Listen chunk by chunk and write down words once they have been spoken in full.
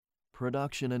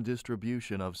production and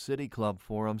distribution of City Club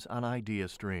forums on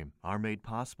IdeaStream are made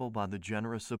possible by the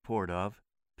generous support of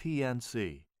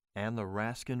PNC and the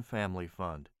Raskin Family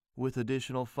Fund, with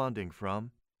additional funding from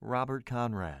Robert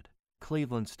Conrad,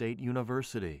 Cleveland State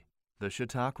University, the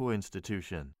Chautauqua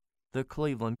Institution, the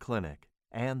Cleveland Clinic,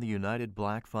 and the United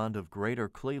Black Fund of Greater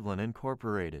Cleveland,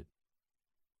 Incorporated.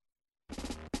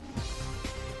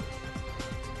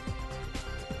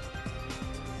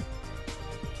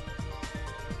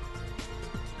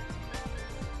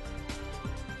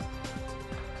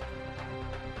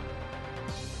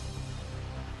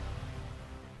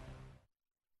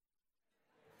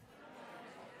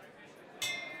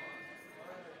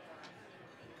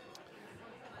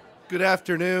 Good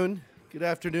afternoon. Good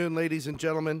afternoon, ladies and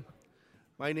gentlemen.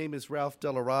 My name is Ralph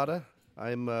Delarada.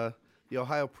 I'm the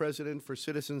Ohio president for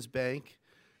Citizens Bank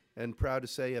and proud to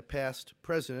say a past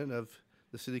president of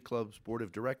the City Club's board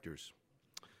of directors.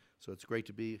 So it's great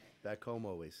to be back home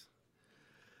always.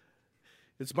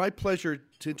 It's my pleasure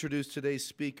to introduce today's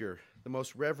speaker, the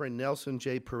Most Reverend Nelson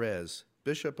J. Perez,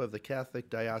 Bishop of the Catholic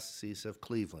Diocese of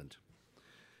Cleveland.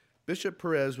 Bishop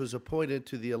Perez was appointed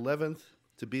to be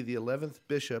the 11th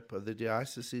bishop of the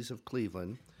Diocese of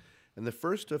Cleveland and the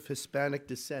first of Hispanic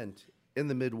descent in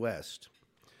the Midwest.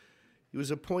 He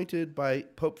was appointed by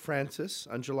Pope Francis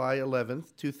on July 11,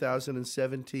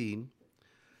 2017,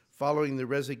 following the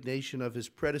resignation of his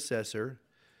predecessor,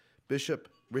 Bishop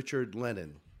Richard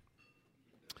Lennon.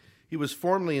 He was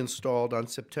formally installed on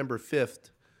September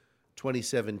 5,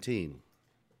 2017.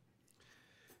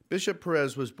 Bishop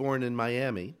Perez was born in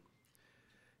Miami.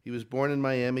 He was born in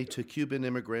Miami to Cuban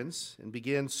immigrants and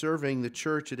began serving the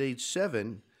church at age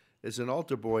 7 as an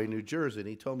altar boy in New Jersey. And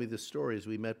he told me this story as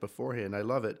we met beforehand. I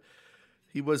love it.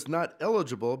 He was not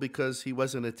eligible because he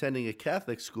wasn't attending a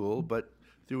Catholic school, but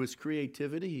through his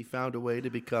creativity, he found a way to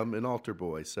become an altar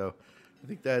boy. So I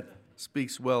think that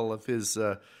speaks well of his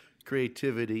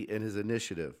creativity and his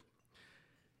initiative.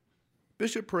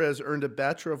 Bishop Perez earned a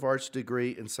Bachelor of Arts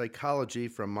degree in psychology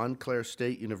from Montclair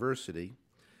State University,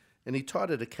 and he taught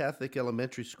at a Catholic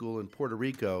elementary school in Puerto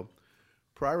Rico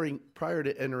prior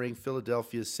to entering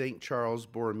Philadelphia's St. Charles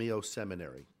Borromeo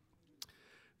Seminary.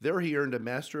 There he earned a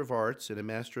Master of Arts and a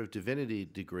Master of Divinity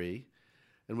degree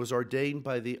and was ordained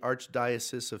by the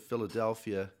Archdiocese of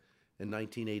Philadelphia in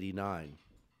 1989.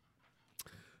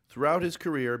 Throughout his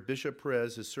career, Bishop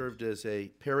Perez has served as a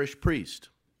parish priest,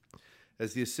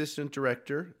 as the Assistant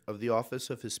Director of the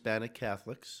Office of Hispanic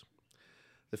Catholics,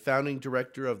 the founding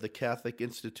director of the Catholic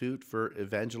Institute for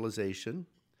Evangelization,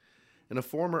 and a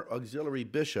former auxiliary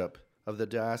bishop of the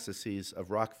Diocese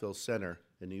of Rockville Center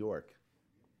in New York.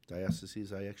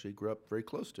 Diocese I actually grew up very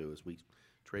close to, as we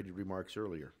traded remarks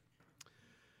earlier.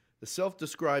 The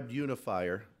self-described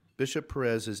unifier, Bishop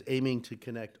Perez is aiming to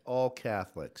connect all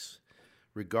Catholics,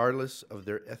 regardless of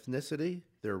their ethnicity,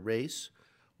 their race,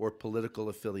 or political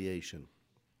affiliation.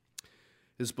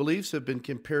 His beliefs have been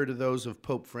compared to those of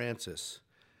Pope Francis,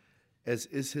 as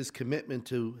is his commitment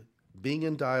to being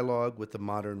in dialogue with the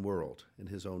modern world, in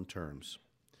his own terms.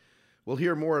 We'll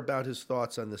hear more about his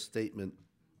thoughts on this statement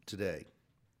today.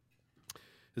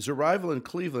 His arrival in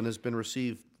Cleveland has been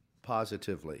received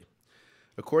positively.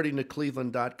 According to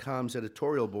Cleveland.com's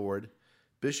editorial board,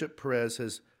 Bishop Perez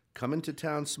has come into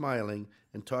town smiling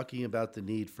and talking about the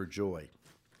need for joy.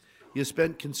 He has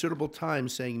spent considerable time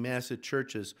saying Mass at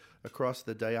churches across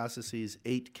the diocese's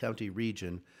 8-county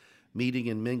region, meeting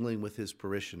and mingling with his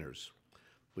parishioners,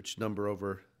 which number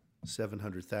over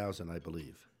 700,000, I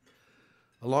believe,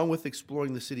 along with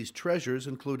exploring the city's treasures,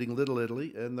 including Little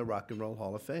Italy and the Rock and Roll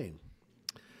Hall of Fame.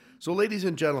 So, ladies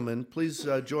and gentlemen, please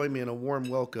join me in a warm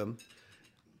welcome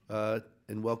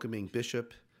in welcoming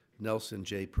Bishop Nelson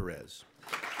J. Perez.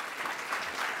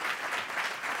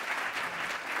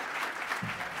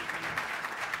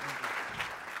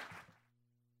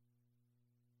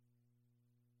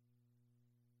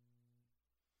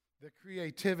 The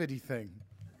creativity thing.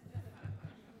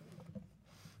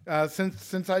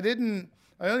 Since I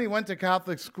only went to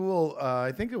Catholic school,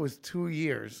 I think it was 2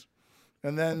 years,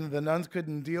 and then the nuns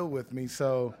couldn't deal with me,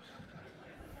 so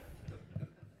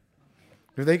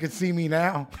if they could see me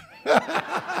now.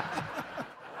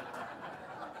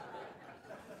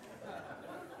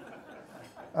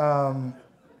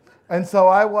 And so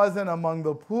I wasn't among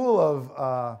the pool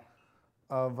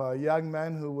of young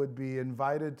men who would be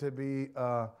invited to be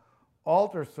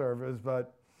altar servers,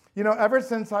 but ever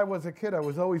since I was a kid, I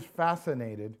was always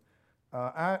fascinated,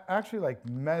 actually like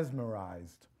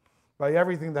mesmerized by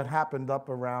everything that happened up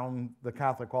around the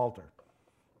Catholic altar.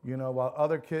 While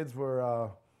other kids were,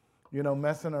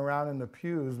 messing around in the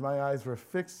pews, my eyes were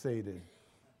fixated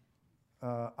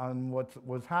on what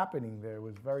was happening there. It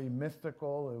was very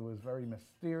mystical. It was very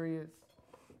mysterious.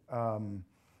 And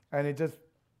it just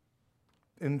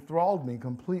enthralled me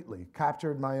completely,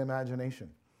 captured my imagination.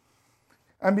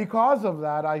 And because of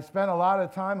that, I spent a lot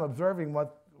of time observing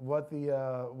what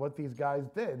these guys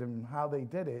did and how they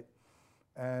did it.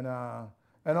 And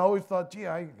always thought, gee,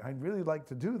 I'd really like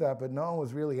to do that, but no one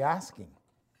was really asking.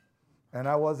 And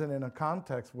I wasn't in a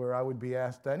context where I would be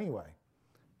asked anyway.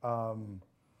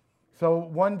 So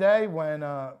one day when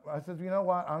I said, you know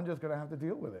what, I'm just going to have to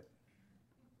deal with it.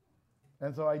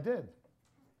 And so I did.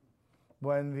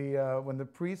 When the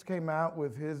priest came out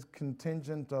with his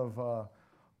contingent of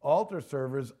altar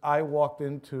servers, I walked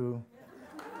into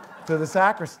the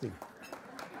sacristy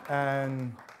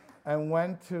and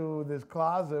went to this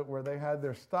closet where they had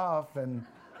their stuff, and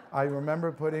I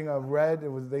remember putting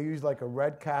they used like a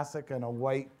red cassock and a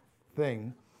white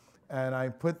thing, and I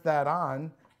put that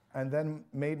on and then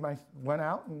went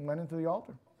out and went into the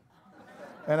altar.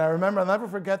 And I remember, I'll never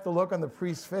forget the look on the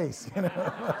priest's face, you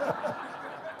know.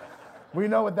 We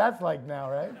know what that's like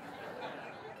now, right?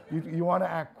 You want to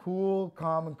act cool,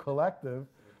 calm, and collective,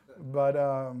 but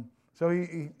so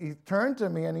he turned to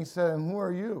me and he said, "And who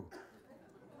are you?"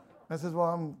 I said, "Well,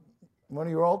 I'm one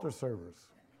of your altar servers."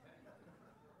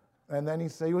 And then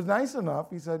he was nice enough.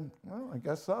 He said, "Well, I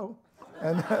guess so."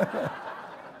 And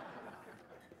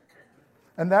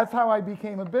and that's how I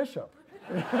became a bishop.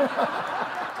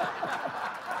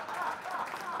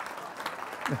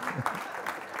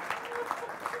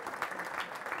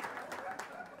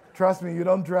 Trust me, you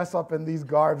don't dress up in these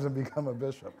garbs and become a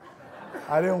bishop.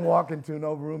 I didn't walk into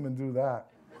no room and do that.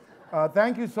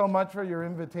 Thank you so much for your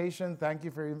invitation. Thank you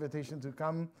for your invitation to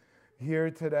come here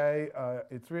today.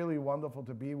 It's really wonderful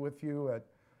to be with you at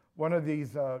one of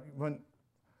these,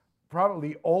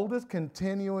 probably oldest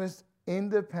continuous,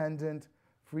 independent,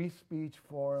 free speech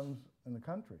forums in the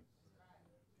country.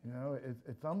 You know,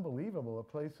 it's unbelievable, a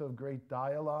place of great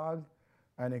dialogue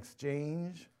and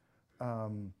exchange.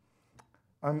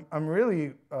 I'm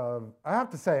really, I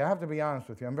have to be honest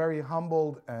with you, I'm very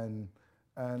humbled and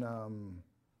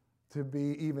to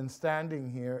be even standing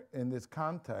here in this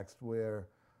context where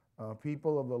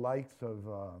people of the likes of,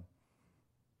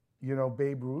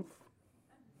 Babe Ruth,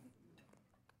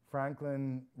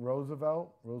 Franklin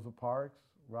Roosevelt, Rosa Parks,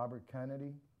 Robert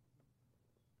Kennedy,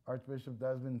 Archbishop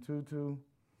Desmond Tutu,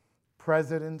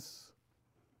 presidents,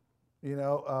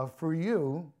 for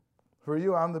you,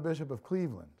 I'm the Bishop of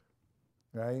Cleveland.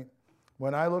 Right?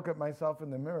 When I look at myself in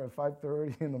the mirror at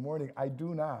 5:30 in the morning, I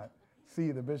do not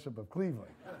see the Bishop of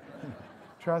Cleveland.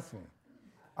 Trust me.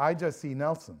 I just see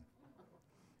Nelson.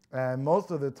 And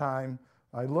most of the time,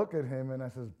 I look at him and I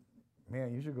says,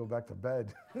 man, you should go back to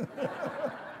bed.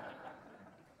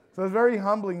 So it's very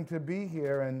humbling to be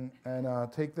here and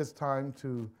take this time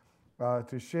to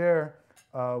share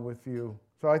with you.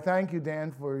 So I thank you,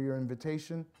 Dan, for your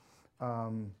invitation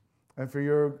and for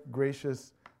your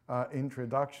gracious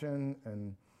introduction,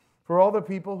 and for all the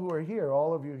people who are here,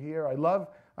 all of you here. I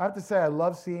have to say, I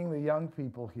love seeing the young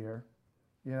people here.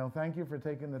 Thank you for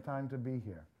taking the time to be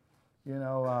here.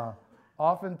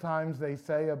 Oftentimes they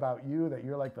say about you that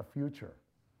you're like the future.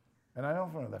 And I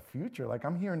don't know the future, like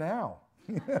I'm here now.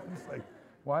 It's like,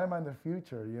 why am I in the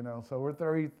future? So we're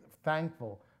very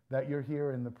thankful that you're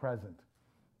here in the present,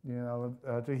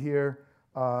 to hear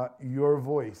your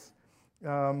voice.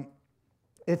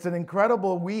 It's an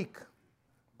incredible week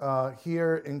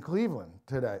here in Cleveland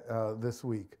today, this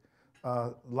week.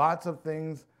 Lots of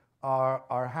things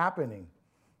are happening.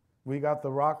 We got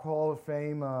the Rock Hall of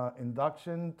Fame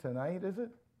induction tonight, is it?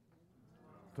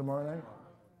 Tomorrow night?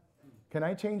 Can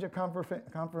I change a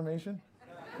confirmation?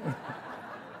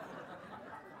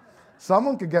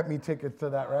 Someone could get me tickets to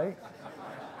that, right? I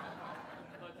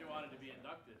thought you wanted to be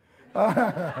inducted.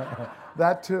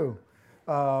 That too.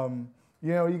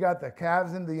 You got the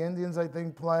Cavs and the Indians, I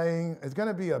think, playing. It's going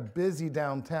to be a busy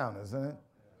downtown, isn't it?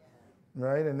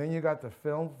 Right? And then you got the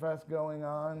Film Fest going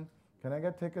on. Can I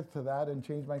get tickets to that and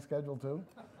change my schedule too?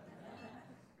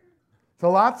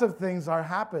 So lots of things are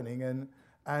happening. And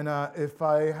if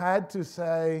I had to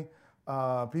say,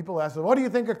 people ask, what do you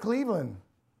think of Cleveland?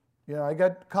 I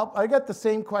get the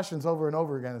same questions over and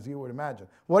over again, as you would imagine.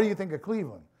 What do you think of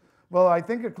Cleveland? Well, I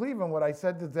think of Cleveland, what I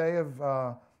said the day of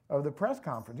the press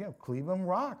conference. Cleveland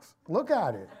rocks. Look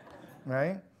at it,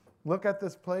 right? Look at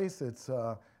this place. It's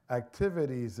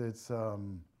activities. It's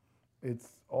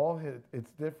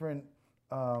different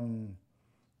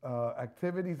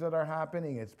activities that are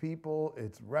happening. It's people.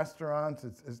 It's restaurants.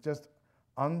 It's just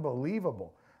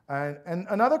unbelievable. And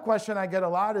another question I get a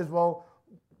lot is, well,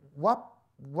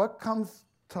 what comes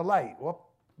to light? What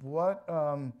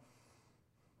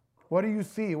what do you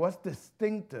see? What's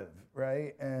distinctive,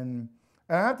 right? And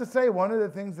I have to say, one of the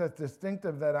things that's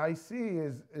distinctive that I see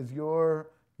is your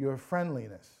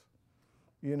friendliness.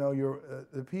 You know,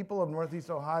 the people of Northeast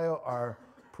Ohio are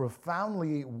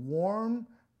profoundly warm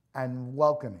and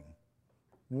welcoming.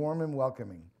 Warm and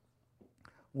welcoming.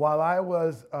 While I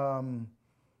was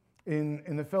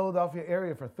in the Philadelphia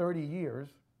area for 30 years,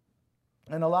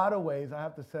 in a lot of ways, I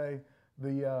have to say,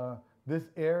 this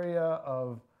area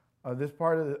of this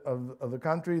part of the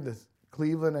country, this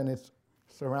Cleveland and its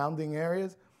surrounding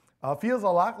areas, feels a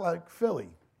lot like Philly.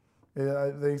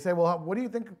 They say, well, what do you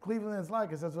think Cleveland is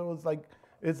like? I said, so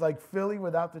it's like Philly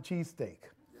without the cheesesteak.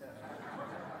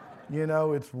 You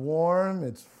know, it's warm,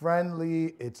 it's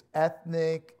friendly, it's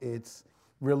ethnic, it's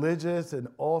religious, and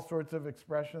all sorts of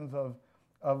expressions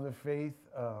of the faith.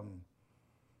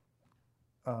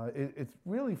 It's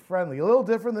really friendly. A little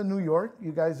different than New York.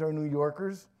 You guys are New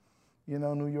Yorkers. You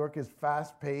know, New York is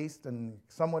fast-paced and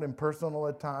somewhat impersonal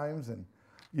at times. And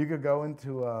you could go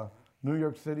into a New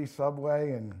York City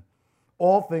subway and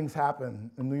all things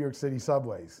happen in New York City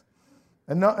subways.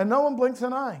 And no one blinks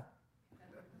an eye.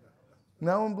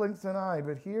 No one blinks an eye.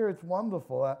 But here it's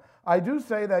wonderful. I do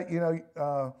say that, you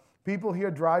know, people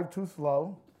here drive too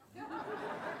slow.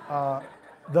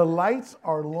 The lights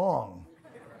are long.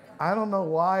 I don't know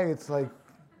why it's like,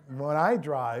 when I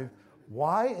drive,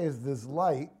 why is this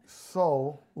light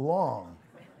so long?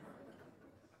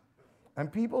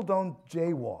 And people don't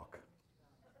jaywalk.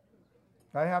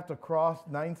 I have to cross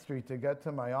 9th Street to get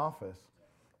to my office.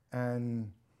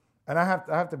 And I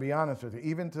have to be honest with you,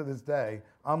 even to this day,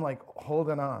 I'm like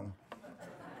holding on.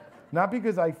 Not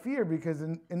because I fear, because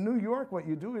in New York, what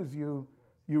you do is you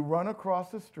run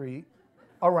across the street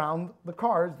around the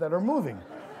cars that are moving,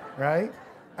 right?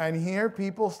 And here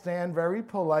people stand very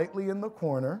politely in the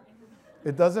corner.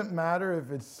 It doesn't matter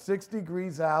if it's 6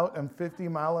 degrees out and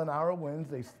 50-mile-an-hour winds,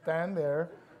 they stand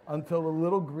there until the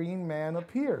little green man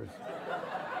appears.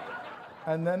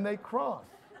 And then they cross.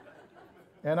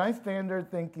 And I stand there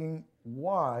thinking,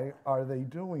 why are they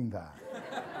doing that?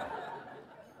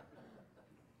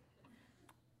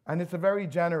 And it's a very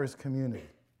generous community.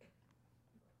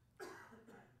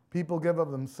 People give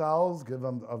of themselves, give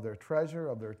of their treasure,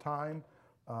 of their time,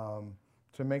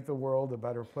 to make the world a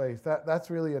better place. That's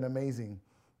really an amazing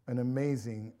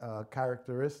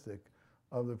characteristic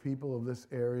of the people of this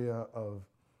area of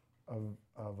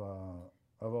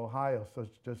Ohio. So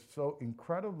it's just so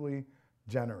incredibly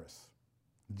generous,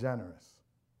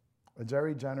 a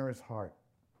very generous heart.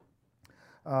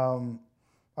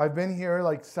 I've been here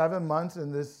like 7 months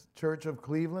in this Church of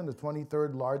Cleveland, the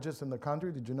 23rd largest in the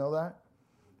country. Did you know that?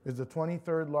 It's the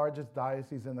 23rd largest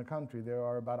diocese in the country. There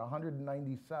are about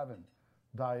 197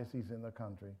 dioceses in the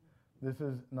country. This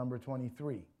is number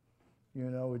 23.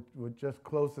 You know, with just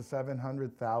close to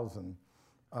 700,000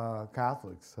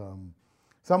 Catholics.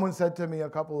 Someone said to me a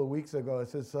couple of weeks ago, I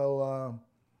said, so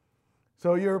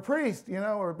you're a priest, you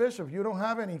know, or a bishop, you don't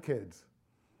have any kids.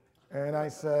 And I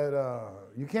said,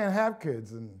 you can't have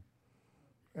kids. And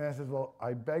I said, well,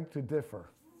 I beg to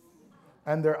differ.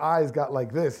 And their eyes got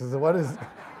like this. I said,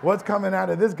 what's coming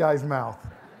out of this guy's mouth?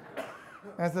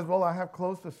 And I said, well, I have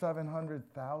close to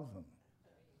 700,000.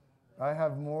 I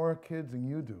have more kids than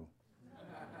you do.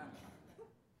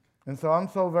 And so I'm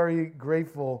so very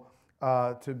grateful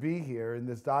to be here in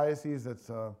this diocese that's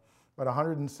about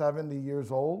 170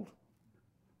 years old.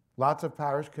 Lots of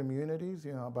parish communities,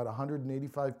 you know, about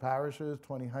 185 parishes,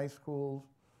 20 high schools,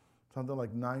 something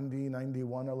like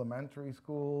 91 elementary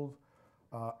schools,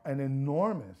 and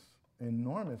enormous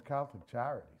Catholic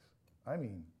charities. I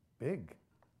mean, big.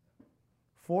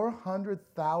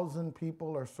 400,000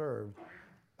 people are served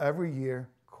every year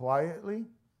quietly,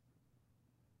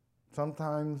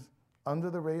 sometimes under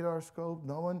the radar scope.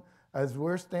 No one, as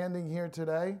we're standing here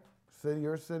today,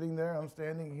 you're sitting there, I'm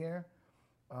standing here,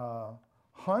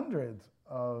 hundreds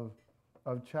of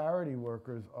charity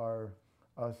workers are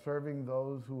serving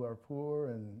those who are poor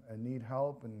and need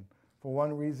help, and for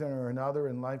one reason or another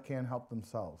in life can't help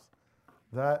themselves.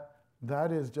 That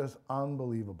is just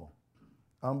unbelievable,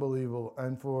 unbelievable.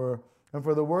 And for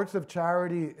the works of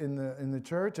charity in the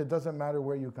church, it doesn't matter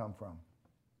where you come from.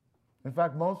 In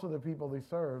fact, most of the people they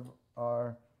serve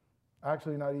are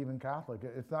actually not even Catholic.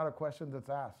 It's not a question that's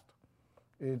asked.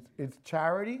 It's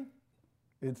charity.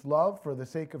 It's love for the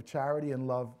sake of charity and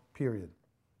love, period.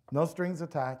 No strings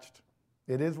attached.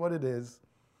 It is what it is.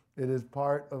 It is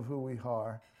part of who we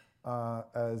are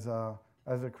as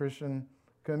a Christian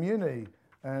community.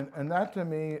 And that to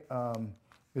me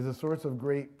is a source of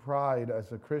great pride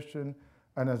as a Christian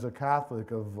and as a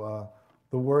Catholic of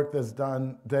the work that's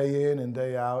done day in and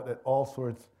day out at all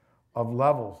sorts of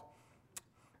levels.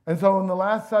 And so in the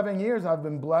last 7 years, I've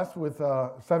been blessed with,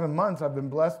 7 months, I've been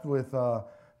blessed with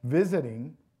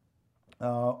visiting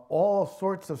all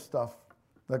sorts of stuff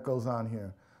that goes on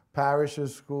here.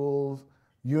 Parishes, schools,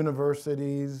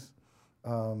 universities,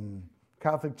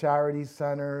 Catholic charity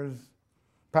centers,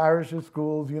 parishes,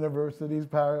 schools, universities,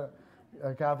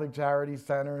 Catholic charity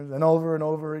centers, and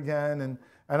over again. And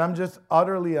I'm just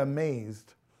utterly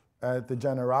amazed at the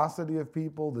generosity of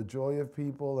people, the joy of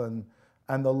people,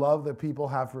 and the love that people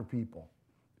have for people.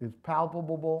 It's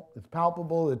palpable. It's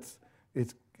palpable. It's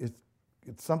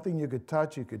something you could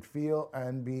touch, you could feel,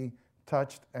 and be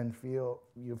touched and feel.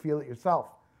 You feel it yourself.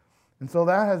 And so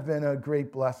that has been a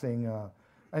great blessing.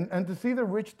 And to see the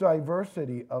rich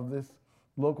diversity of this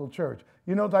local church.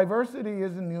 You know, diversity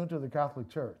isn't new to the Catholic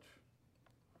Church.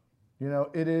 You know,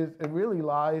 it really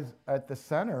lies at the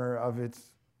center of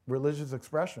its religious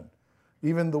expression.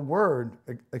 Even the word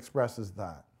expresses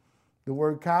that. The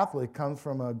word Catholic comes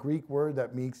from a Greek word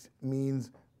that means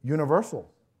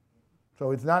universal. So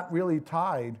it's not really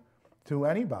tied to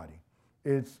anybody.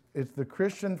 It's the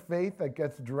Christian faith that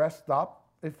gets dressed up,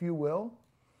 if you will,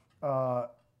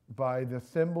 by the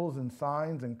symbols and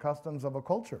signs and customs of a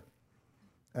culture,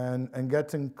 and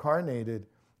gets incarnated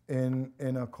in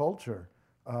a culture.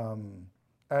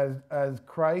 As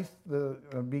Christ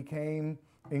became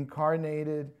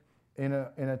incarnated in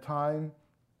a time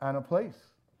and a place,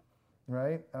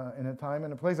 right? In a time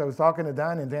and a place. I was talking to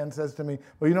Dan, and Dan says to me,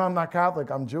 well, you know, I'm not Catholic,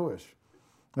 I'm Jewish.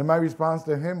 And my response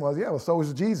to him was, yeah, well, so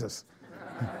was Jesus.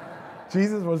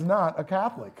 Jesus was not a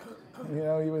Catholic. You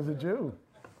know, he was a Jew.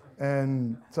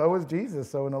 And so was Jesus.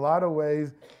 So in a lot of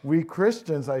ways, we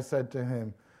Christians, I said to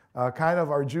him, kind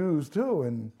of are Jews too,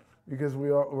 and because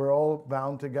we're all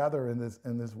bound together in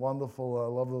this wonderful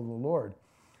love of the Lord.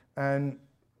 And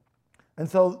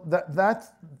so that's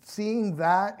seeing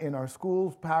that in our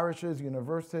schools, parishes,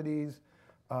 universities,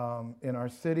 in our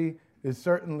city is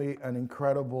certainly an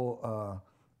incredible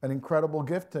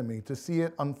gift to me to see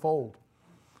it unfold.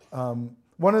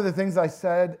 One of the things I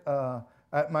said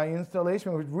at my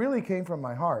installation, which really came from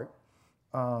my heart,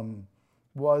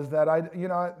 was that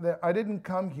I didn't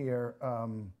come here.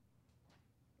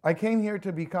 I came here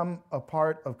to become a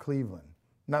part of Cleveland,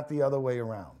 not the other way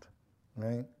around,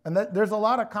 right? And there's a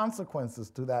lot of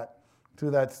consequences to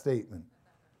that statement,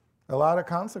 a lot of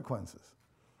consequences,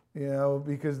 you know,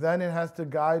 because then it has to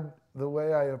guide the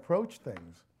way I approach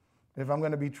things, if I'm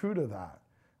going to be true to that.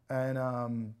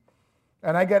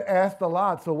 And I get asked a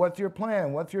lot, so what's your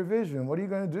plan? What's your vision? What are you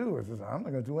going to do? I says, I'm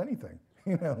not going to do anything.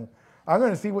 You know, I'm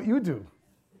going to see what you do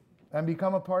and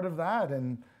become a part of that,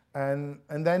 and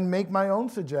then make my own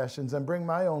suggestions and bring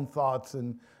my own thoughts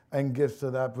and gifts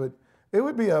to that. But it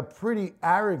would be a pretty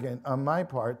arrogant on my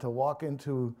part to walk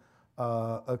into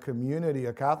a community,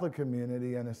 a Catholic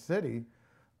community in a city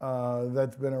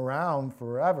that's been around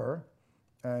forever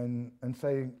and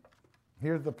say,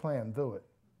 here's the plan, do it.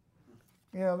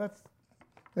 You know,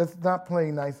 that's not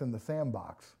playing nice in the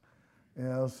sandbox. You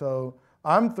know, so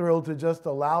I'm thrilled to just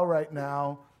allow right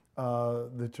now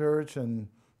the church and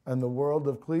the world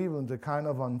of Cleveland to kind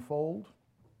of unfold,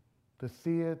 to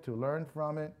see it, to learn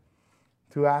from it,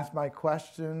 to ask my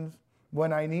questions.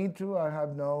 When I need to, I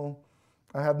have no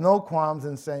qualms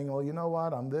in saying, well, you know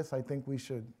what, on this, I think we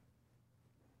should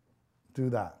do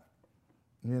that,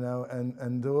 you know,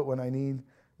 and do it when I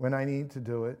need to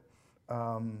do it.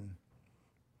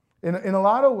 In a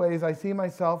lot of ways, I see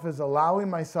myself as allowing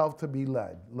myself to be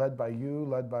led by you,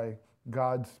 led by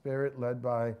God's Spirit, led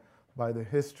by the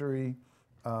history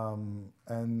and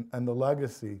the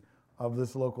legacy of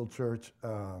this local church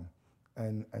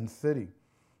and city.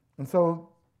 And so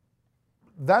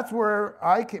that's where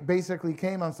I basically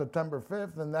came on September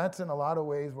 5th, and that's in a lot of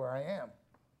ways where I am.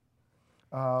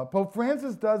 Pope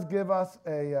Francis does give us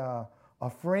a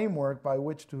framework by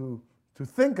which to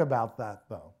think about that,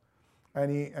 though.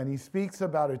 And he speaks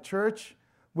about a church,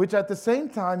 which at the same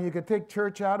time you could take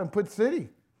church out and put city,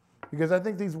 because I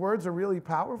think these words are really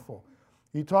powerful.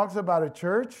 He talks about a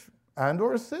church and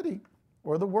or a city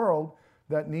or the world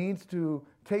that needs to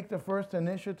take the first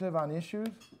initiative on issues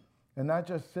and not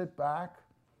just sit back,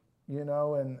 you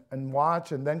know, and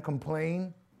watch and then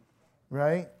complain,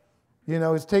 right? You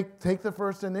know, it's take the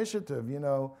first initiative. You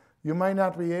know, you might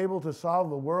not be able to solve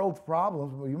the world's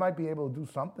problems, but you might be able to do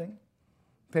something.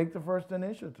 Take the first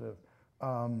initiative.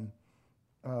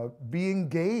 Be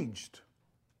engaged.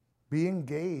 Be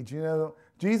engaged. You know,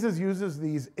 Jesus uses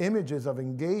these images of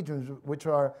engagement, which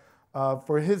are,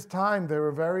 for his time, they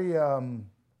were very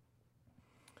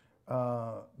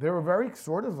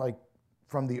sort of like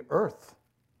from the earth.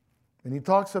 And he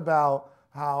talks about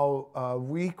how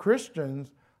we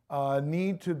Christians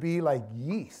need to be like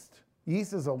yeast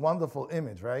Yeast is a wonderful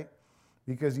image, right?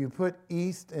 Because you put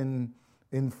yeast in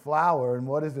flour, and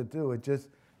what does it do? It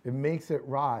makes it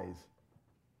rise.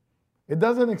 It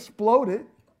doesn't explode it,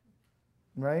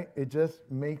 right? It just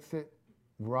makes it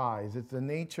rise. It's the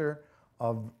nature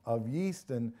of yeast,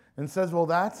 and says, well,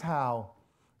 that's how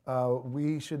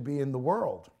we should be in the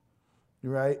world,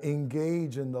 right?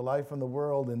 Engage in the life in the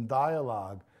world, in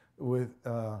dialogue with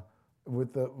the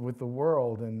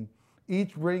world, and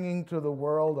each bringing to the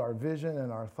world our vision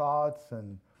and our thoughts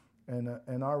and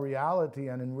our reality,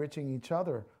 and enriching each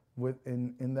other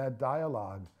in that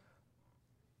dialogue.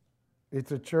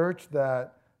 It's a church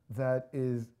that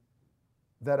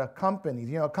accompanies.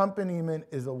 You know, accompaniment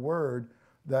is a word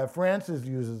that Francis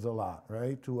uses a lot,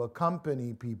 right? To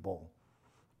accompany people,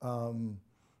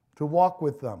 to walk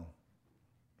with them,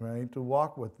 right? To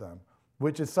walk with them,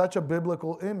 which is such a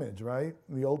biblical image, right?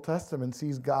 The Old Testament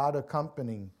sees God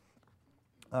accompanying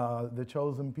the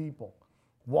chosen people,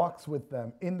 walks with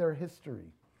them in their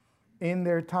history, in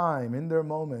their time, in their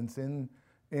moments, in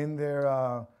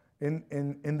the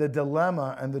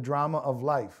dilemma and the drama of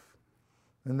life.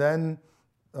 And then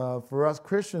for us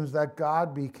Christians, that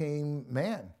God became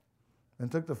man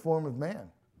and took the form of man.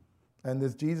 And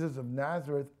this Jesus of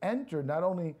Nazareth entered, not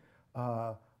only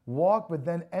walked, but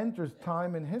then enters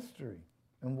time and history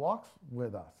and walks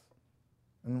with us.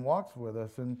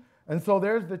 And so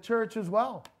there's the church as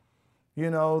well. You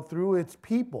know, through its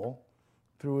people,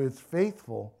 through its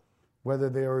faithful, whether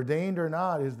they're ordained or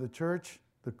not, is the church,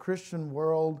 the Christian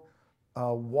world,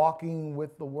 walking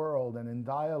with the world and in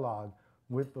dialogue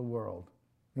with the world,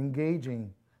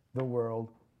 engaging the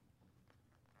world.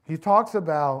 He talks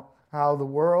about how the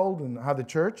world and how the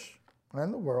church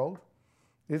and the world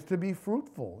is to be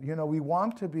fruitful. You know, we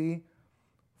want to be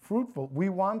fruitful. We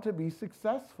want to be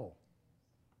successful.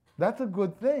 That's a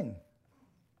good thing.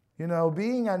 You know,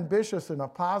 being ambitious in a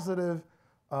positive,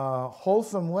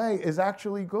 wholesome way is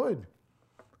actually good.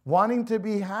 Wanting to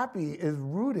be happy is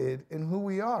rooted in who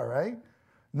we are, right?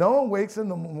 No one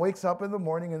wakes up in the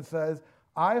morning and says,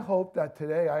 I hope that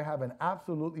today I have an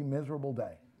absolutely miserable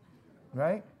day,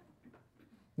 right?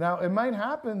 Now, it might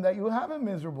happen that you have a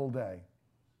miserable day,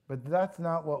 but that's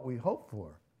not what we hope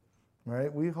for,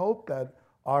 right? We hope that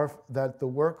the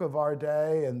work of our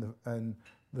day and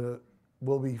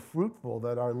will be fruitful,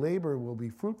 that our labor will be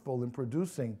fruitful in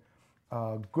producing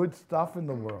good stuff in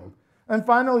the world. And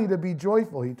finally, to be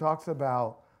joyful. He talks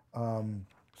about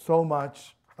so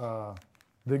much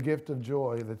the gift of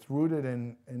joy that's rooted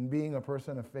in being a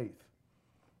person of faith,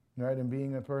 right? And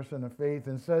being a person of faith,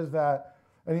 and says that,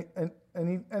 and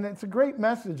it's a great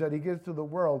message that he gives to the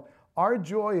world. Our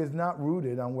joy is not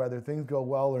rooted on whether things go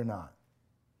well or not.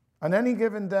 On any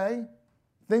given day,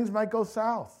 things might go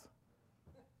south,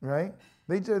 right?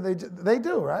 They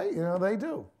do, right? You know, they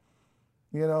do.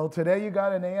 You know, today you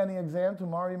got an A on the exam,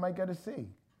 tomorrow you might get a C.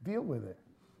 Deal with it.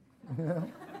 You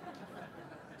know?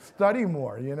 Study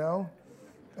more, you know?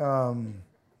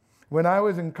 When I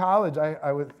was in college,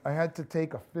 I had to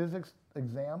take a physics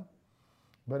exam,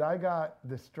 but I got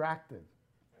distracted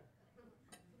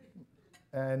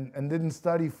and didn't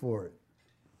study for it.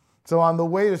 So on the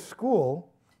way to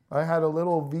school, I had a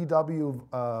little VW,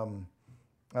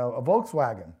 a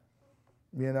Volkswagen.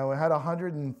 You know, it had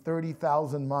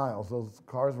 130,000 miles. Those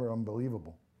cars were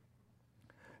unbelievable.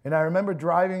 And I remember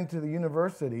driving to the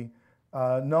university,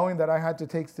 knowing that I had to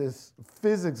take this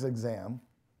physics exam,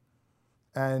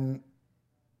 and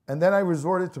then I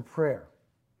resorted to prayer.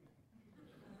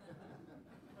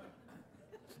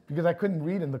 Because I couldn't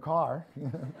read in the car.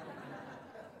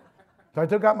 So I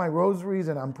took out my rosaries,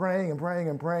 and I'm praying and praying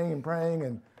and praying and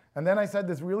praying, and then I said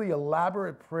this really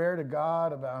elaborate prayer to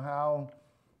God about how,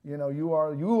 you know, you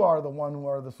are the one who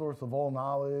are the source of all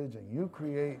knowledge, and you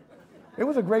create. It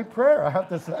was a great prayer, I have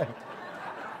to say.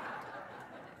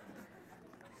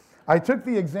 I took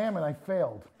the exam and I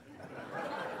failed.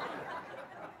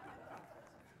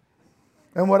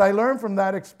 And what I learned from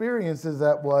that experience is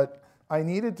that what I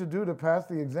needed to do to pass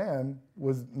the exam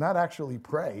was not actually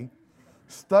pray.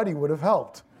 Study would have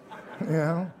helped. You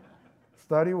know?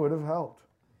 Study would have helped.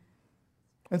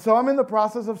 And so I'm in the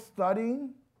process of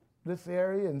studying this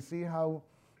area and see how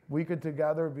we could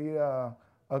together be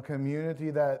a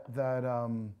community that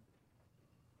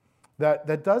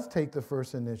does take the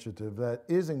first initiative, that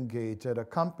is engaged, that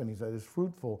accompanies, that is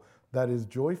fruitful, that is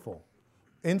joyful,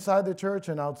 inside the church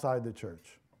and outside the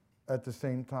church at the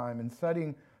same time, and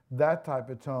setting that type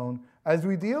of tone as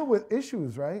we deal with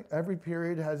issues, right? Every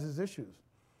period has its issues.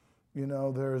 You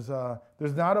know,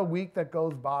 there's not a week that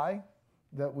goes by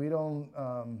that we don't,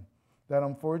 that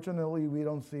unfortunately we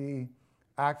don't see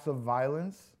acts of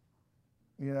violence,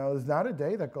 You know, there's not a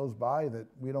day that goes by that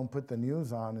we don't put the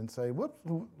news on and say, whoops,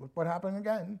 look what happened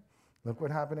again. Look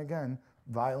what happened again.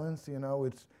 Violence, you know,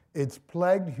 it's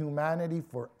plagued humanity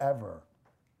forever.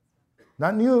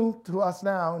 Not new to us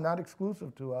now, not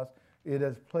exclusive to us. It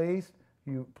has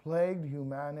plagued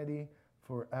humanity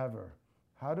forever.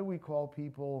 How do we call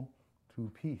people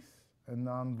to peace and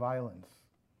nonviolence?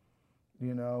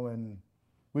 You know, and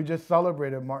we just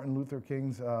celebrated Martin Luther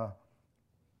King's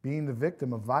being the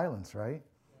victim of violence, right?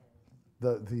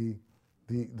 The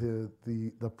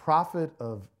prophet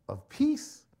of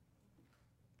peace.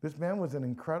 This man was an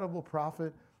incredible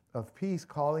prophet of peace,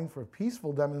 calling for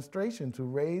peaceful demonstration to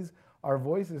raise our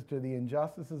voices to the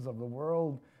injustices of the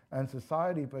world and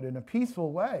society, but in a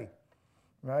peaceful way,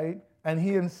 right? And he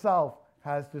himself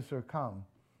has to succumb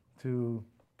to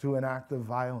an act of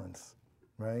violence,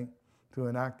 right? To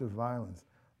an act of violence.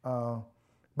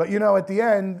 But you know, at the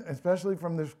end, especially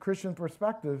from this Christian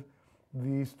perspective,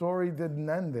 the story didn't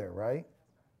end there, right?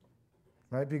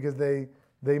 Right? Because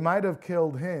they might have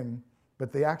killed him,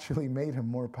 but they actually made him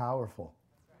more powerful.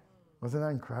 Wasn't that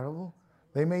incredible?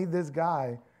 They made this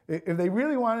guy, if they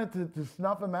really wanted to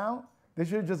snuff him out, they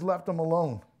should have just left him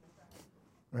alone,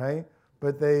 right?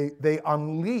 But they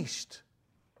unleashed,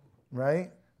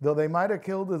 right? Though they might have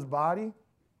killed his body,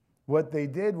 what they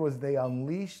did was they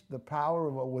unleashed the power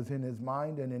of what was in his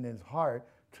mind and in his heart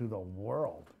to the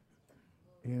world.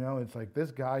 You know, it's like this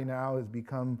guy now has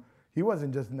become, he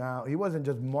wasn't just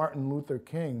Martin Luther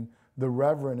King, the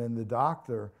Reverend and the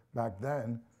doctor back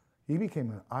then. He became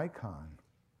an icon,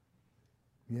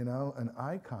 you know, an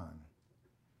icon.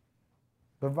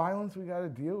 The violence we got to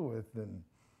deal with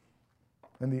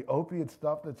and the opiate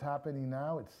stuff that's happening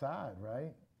now, it's sad,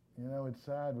 right? You know, it's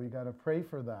sad. We got to pray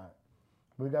for that.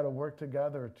 We got to work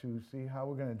together to see how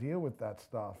we're going to deal with that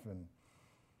stuff and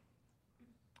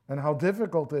how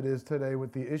difficult it is today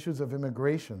with the issues of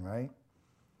immigration, right?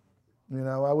 You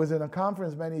know, I was in a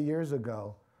conference many years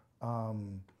ago,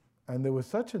 and there was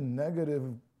such a negative,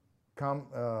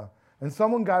 and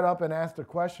someone got up and asked a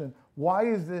question, why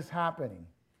is this happening?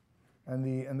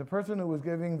 And the person who was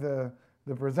giving the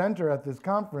presenter at this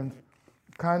conference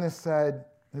kind of said,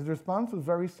 his response was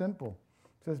very simple.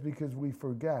 He says, because we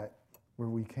forget where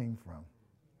we came from.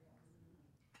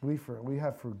 We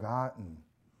have forgotten.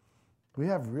 We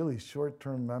have really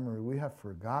short-term memory. We have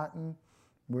forgotten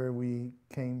where we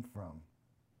came from.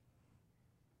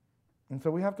 And so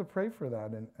we have to pray for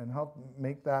that and help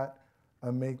make that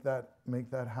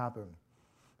happen.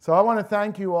 So I want to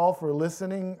thank you all for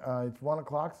listening. It's 1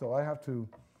 o'clock, so I have to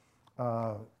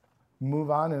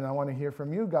move on, and I want to hear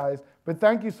from you guys. But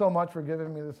thank you so much for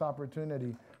giving me this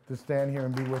opportunity to stand here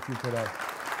and be with you today.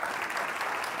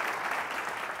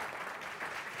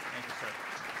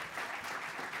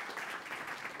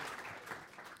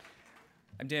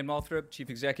 I'm Dan Malthrop, Chief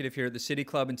Executive here at the City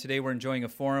Club, and today we're enjoying a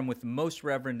forum with the Most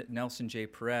Reverend Nelson J.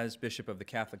 Perez, Bishop of the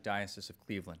Catholic Diocese of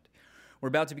Cleveland. We're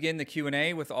about to begin the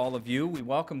Q&A with all of you. We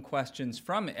welcome questions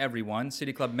from everyone,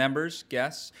 City Club members,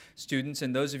 guests, students,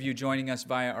 and those of you joining us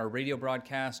via our radio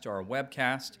broadcast or our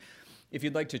webcast. If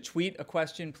you'd like to tweet a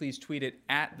question, please tweet it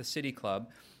at the City Club,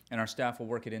 and our staff will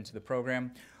work it into the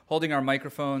program. Holding our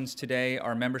microphones today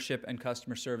are Membership and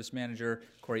Customer Service Manager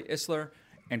Corey Isler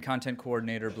and Content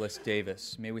Coordinator Bliss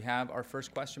Davis. May we have our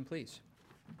first question, please?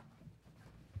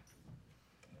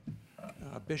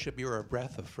 Bishop, you're a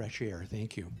breath of fresh air.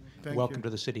 Thank you. Welcome to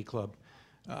the City Club.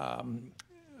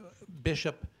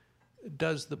 Bishop,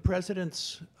 does the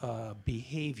President's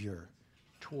behavior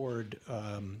toward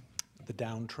the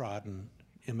downtrodden,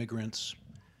 immigrants,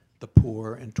 the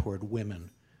poor, and toward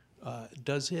women,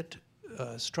 does it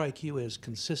strike you as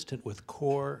consistent with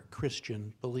core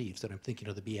Christian beliefs? That I'm thinking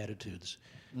of the Beatitudes,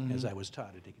 as I was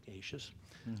taught at Ignatius.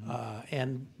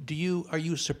 And are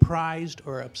you surprised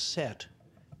or upset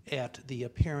at the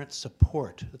apparent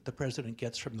support that the President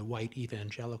gets from the white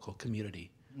evangelical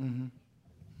community?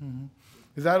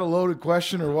 Is that a loaded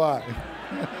question or what?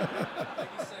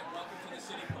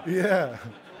 Yeah.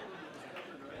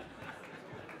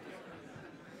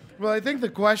 Well, I think the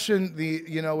question,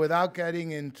 without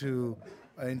getting into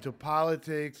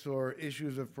politics or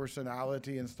issues of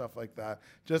personality and stuff like that,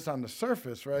 just on the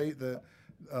surface, right? The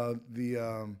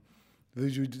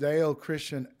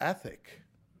Judeo-Christian ethic,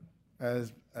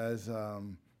 as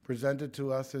presented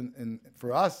to us and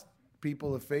for us,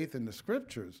 people of faith in the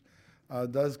Scriptures,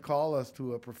 does call us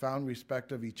to a profound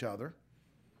respect of each other,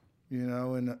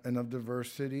 and of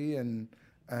diversity and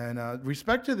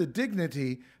respect to the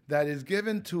dignity that is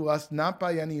given to us not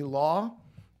by any law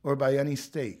or by any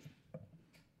state,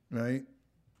 right?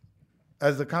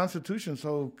 As the Constitution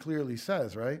so clearly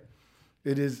says, right?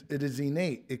 It is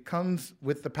innate. It comes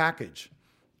with the package.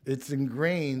 It's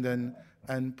ingrained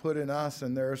and put in us,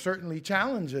 and there are certainly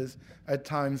challenges at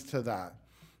times to that.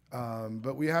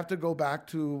 But we have to go back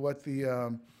to what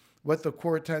the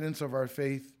core tenets of our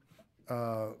faith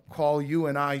call you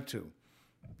and I to.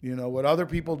 You know, what other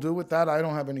people do with that, I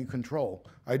don't have any control.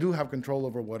 I do have control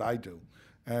over what I do.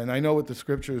 And I know what the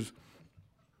scriptures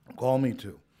call me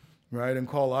to, right? And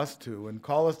call us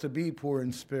to be poor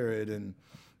in spirit,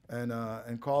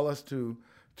 and call us to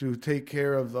take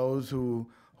care of those who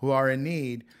are in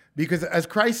need. Because as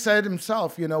Christ said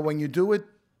himself, you know, when you do it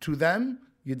to them,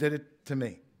 you did it to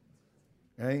me,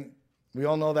 right? We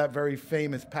all know that very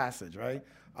famous passage, right?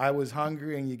 I was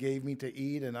hungry and you gave me to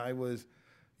eat, and I was,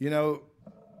 you know,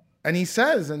 and he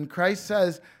says, and Christ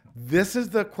says, this is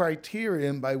the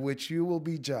criterion by which you will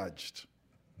be judged,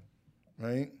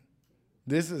 right?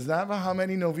 This is not about how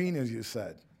many novenas you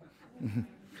said.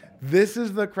 This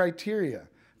is the criteria.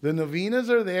 The novenas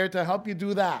are there to help you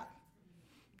do that,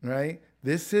 right?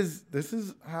 This is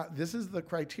the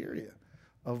criteria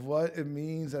of what it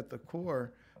means at the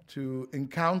core to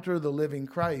encounter the living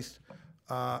Christ.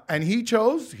 And he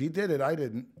did it, I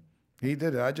didn't. He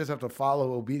did it, I just have to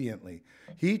follow obediently.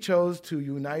 He chose to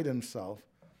unite himself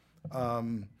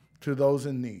to those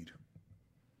in need.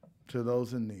 To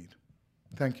those in need.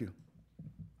 Thank you.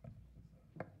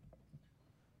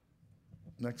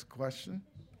 Next question?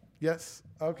 Yes?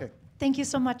 Okay. Thank you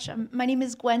so much. My name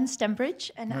is Gwen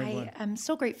Stembridge, and Hi, I Gwen. am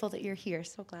so grateful that you're here.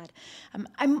 So glad.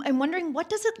 I'm wondering, what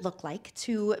does it look like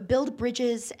to build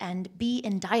bridges and be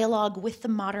in dialogue with the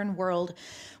modern world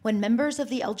when members of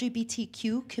the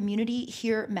LGBTQ community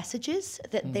hear messages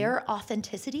that their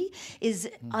authenticity is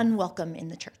unwelcome in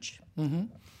the church?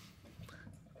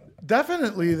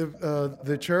 Definitely,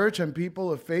 the church and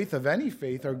people of faith, of any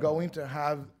faith, are going to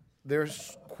have their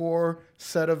core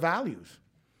set of values,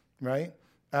 right?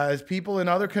 As people in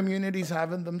other communities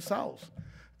have in themselves.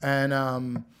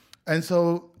 And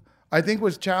so I think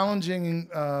what's challenging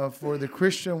for the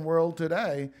Christian world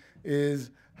today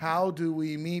is, how do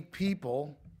we meet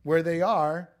people where they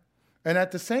are and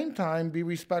at the same time be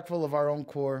respectful of our own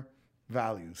core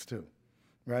values too,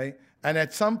 right? And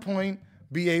at some point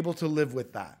be able to live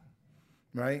with that,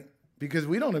 right? Because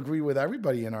we don't agree with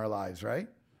everybody in our lives, right?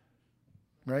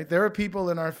 Right? There are people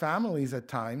in our families at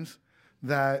times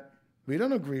that we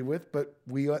don't agree with, but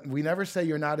we never say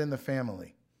you're not in the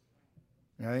family,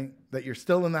 right? That you're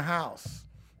still in the house,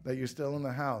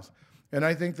 And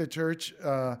I think the church,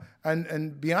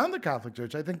 and beyond the Catholic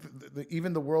Church, I think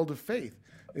even the world of faith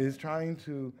is trying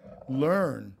to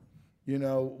learn, you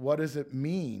know, what does it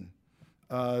mean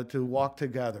to walk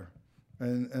together?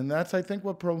 And that's, I think,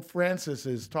 what Pope Francis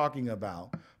is talking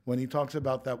about when he talks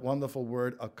about that wonderful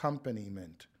word,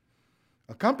 accompaniment.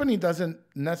 Accompany doesn't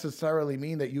necessarily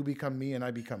mean that you become me and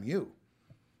I become you.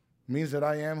 It means that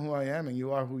I am who I am and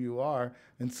you are who you are,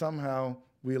 and somehow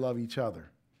we love each other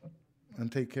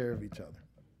and take care of each other.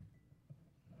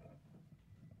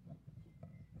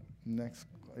 Next,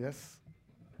 yes?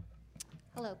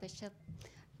 Hello, Bishop.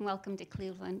 Welcome to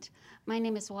Cleveland. My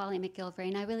name is Wally McGilvray,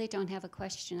 and I really don't have a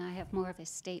question. I have more of a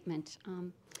statement.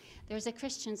 There's a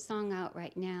Christian song out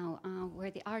right now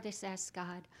where the artist asks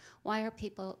God, why are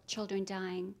children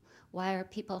dying? Why are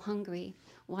people hungry?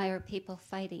 Why are people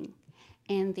fighting?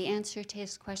 And the answer to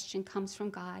his question comes from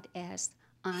God as,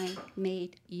 I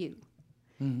made you.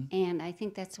 And I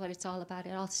think that's what it's all about.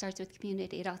 It all starts with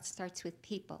community. It all starts with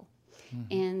people.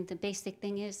 And the basic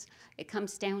thing is, it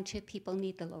comes down to people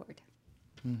need the Lord.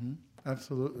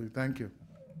 Absolutely. Thank you.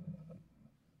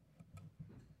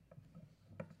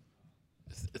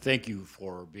 Thank you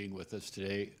for being with us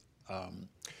today.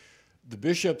 The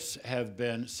bishops have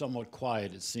been somewhat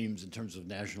quiet, it seems, in terms of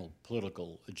national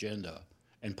political agenda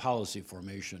and policy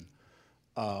formation.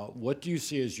 What do you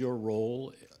see as your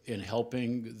role in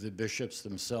helping the bishops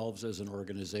themselves as an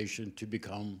organization to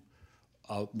become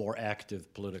more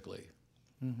active politically?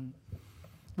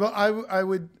 Well, I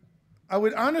would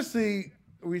honestly,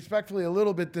 respectfully, a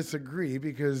little bit disagree,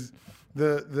 because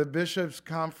the bishops'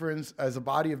 conference, as a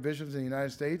body of bishops in the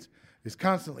United States, is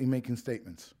constantly making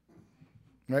statements,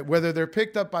 right? Whether they're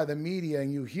picked up by the media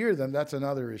and you hear them, that's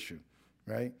another issue,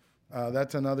 right?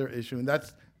 That's another issue, and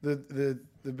that's the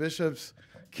bishops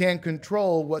can't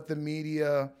control what the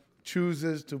media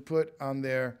chooses to put on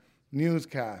their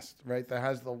newscast, right? That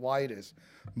has the widest,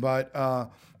 but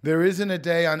there isn't a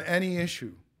day on any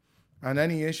issue,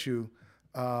 that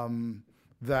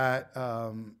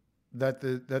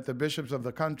the bishops of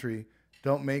the country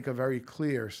don't make a very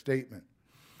clear statement.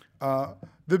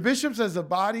 The bishops as a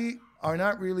body are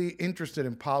not really interested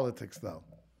in politics, though,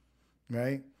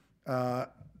 right?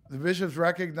 The bishops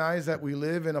recognize that we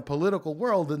live in a political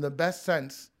world in the best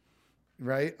sense,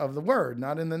 right, of the word,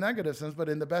 not in the negative sense, but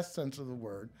in the best sense of the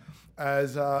word.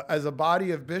 As a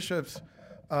body of bishops,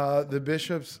 the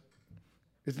bishops,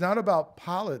 it's not about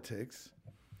politics.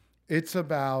 It's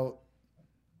about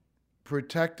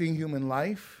protecting human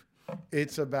life.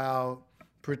 It's about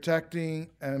protecting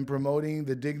and promoting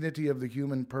the dignity of the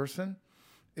human person.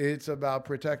 It's about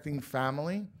protecting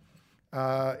family.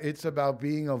 It's about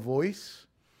being a voice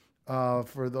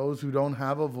for those who don't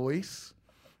have a voice,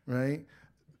 right?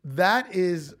 That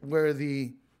is where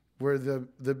the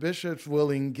bishops will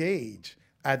engage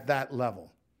at that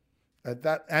level,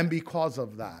 and because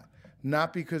of that,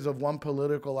 not because of one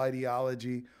political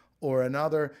ideology or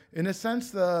another. In a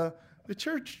sense, the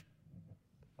church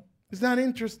is not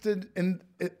interested in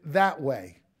it that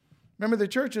way. Remember, the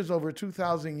church is over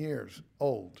 2,000 years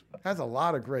old, has a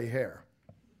lot of gray hair,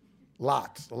 a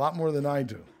lot more than I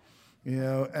do,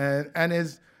 and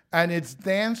it's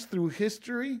danced through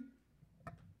history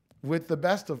with the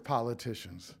best of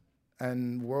politicians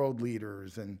and world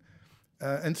leaders, and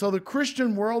so the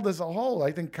Christian world as a whole,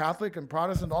 I think Catholic and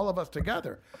Protestant, all of us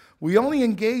together, we only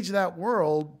engage that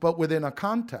world, but within a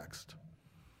context,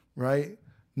 right?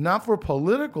 Not for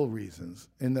political reasons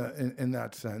in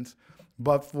that sense,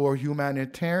 but for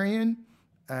humanitarian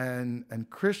and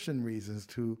Christian reasons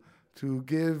to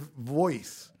give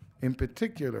voice, in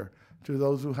particular, to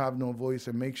those who have no voice,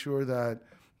 and make sure that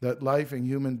life and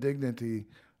human dignity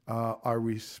are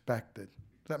respected.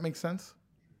 Does that make sense?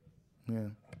 Yeah.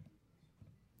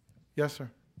 Yes, sir.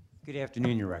 Good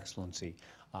afternoon, Your Excellency.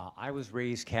 I was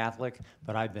raised Catholic,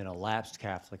 but I've been a lapsed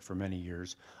Catholic for many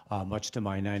years, much to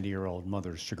my 90-year-old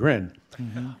mother's chagrin.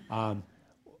 Mm-hmm.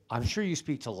 I'm sure you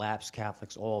speak to lapsed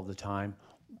Catholics all the time.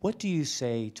 What do you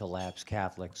say to lapsed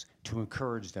Catholics to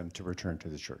encourage them to return to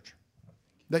the church?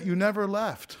 That you never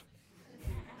left.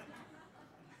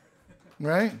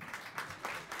 Right?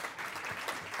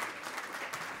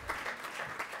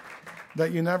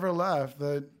 That you never left,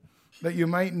 that you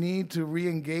might need to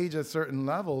re-engage at certain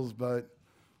levels, but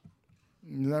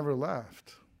you never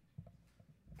left.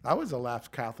 I was a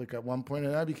lapsed Catholic at one point,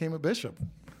 and I became a bishop.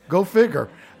 Go figure.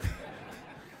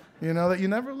 That you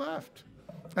never left.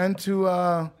 And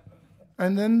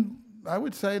then I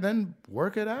would say, then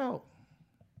work it out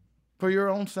for your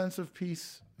own sense of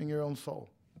peace in your own soul.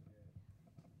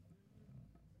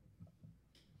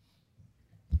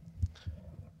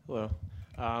 Hello.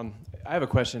 I have a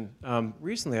question.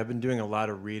 Recently, I've been doing a lot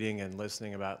of reading and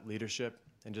listening about leadership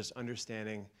and just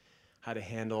understanding how to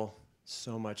handle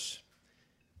so much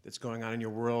that's going on in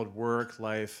your world, work,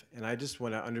 life. And I just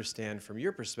want to understand from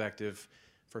your perspective,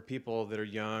 for people that are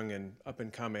young and up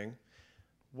and coming,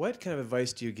 what kind of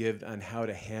advice do you give on how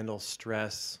to handle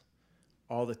stress,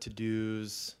 all the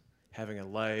to-dos, having a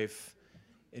life,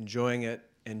 enjoying it,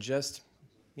 and just,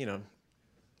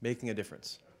 making a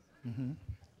difference? Mm-hmm.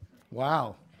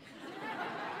 Wow.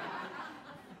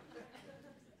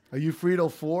 Are you free till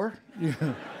 4?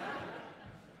 Yeah.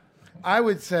 I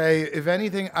would say, if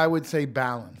anything, I would say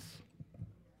balance.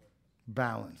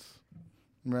 Balance,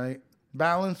 right?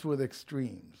 Balance with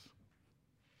extremes.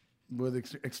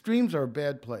 Extremes are a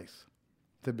bad place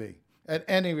to be at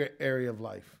any area of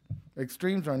life.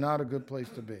 Extremes are not a good place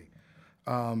to be.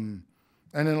 And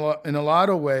in a lot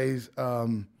of ways,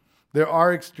 there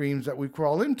are extremes that we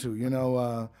crawl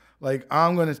into, like,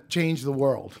 I'm going to change the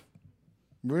world.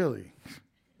 Really?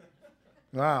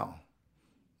 Wow.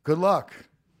 Good luck,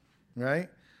 right?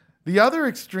 The other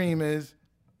extreme is,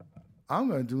 I'm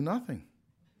going to do nothing,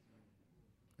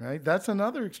 right? That's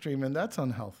another extreme, and that's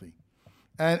unhealthy.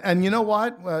 And you know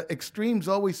what? Extremes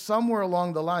always somewhere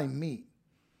along the line meet.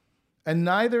 And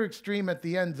neither extreme at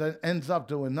the end ends up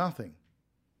doing nothing.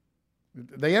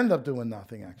 They end up doing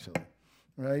nothing, actually,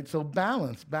 right? So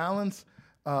balance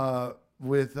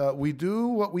with we do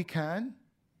what we can,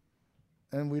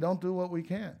 and we don't do what we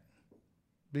can't,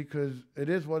 because it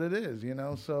is what it is,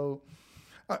 So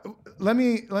let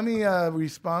me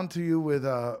respond to you with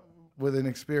an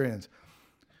experience.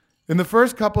 In the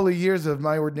first couple of years of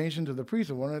my ordination to the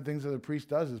priesthood, one of the things that the priest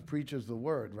does is preaches the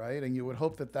word, right? And you would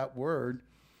hope that word,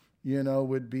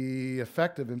 would be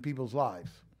effective in people's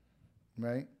lives,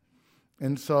 right?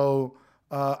 And so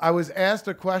I was asked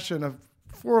a question of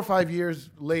 4 or 5 years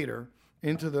later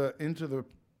into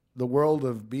the world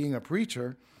of being a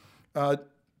preacher.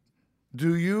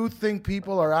 Do you think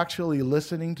people are actually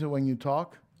listening to when you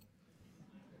talk?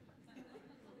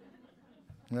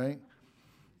 Right?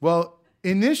 Well,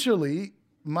 initially,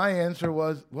 my answer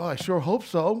was, well, I sure hope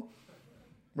so,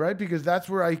 right? Because that's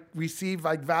where I receive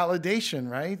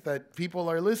validation, right? That people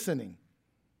are listening,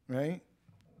 right?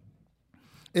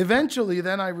 Eventually,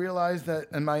 then I realized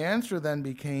that, and my answer then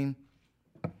became,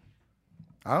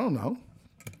 I don't know.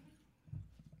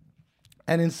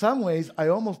 And in some ways, I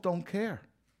almost don't care.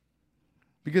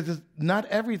 Because not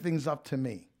everything's up to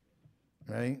me,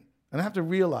 right? And I have to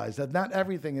realize that not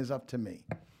everything is up to me.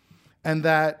 And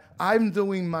that I'm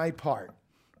doing my part.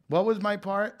 What was my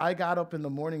part? I got up in the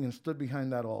morning and stood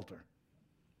behind that altar.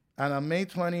 And on May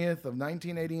 20th of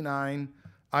 1989,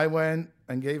 I went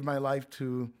and gave my life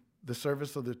to the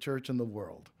service of the church and the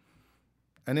world.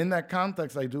 And in that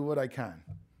context, I do what I can,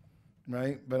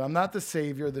 right? But I'm not the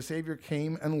Savior. The Savior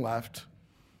came and left,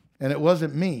 and it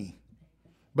wasn't me.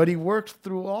 But he works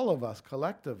through all of us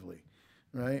collectively,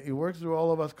 right? He works through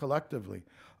all of us collectively.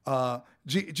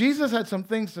 Jesus had some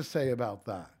things to say about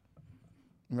that,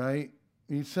 right?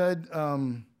 He said,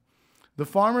 the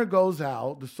farmer goes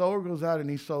out, the sower goes out, and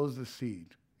he sows the seed.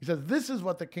 He says, this is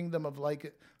what the kingdom of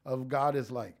God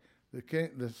is like.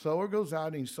 The sower goes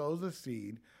out and he sows the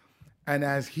seed, and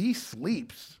as he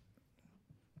sleeps,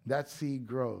 that seed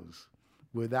grows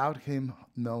without him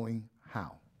knowing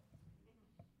how.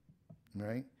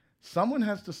 Right? Someone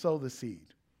has to sow the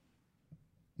seed.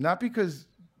 Not because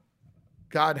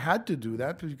God had to do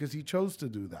that, but because he chose to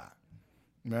do that.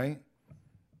 Right?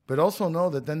 But also know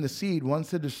that then the seed,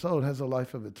 once it is sowed, has a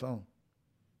life of its own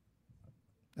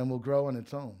and will grow on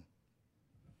its own.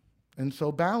 And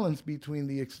so balance between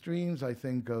the extremes, I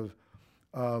think, of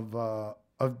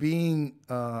being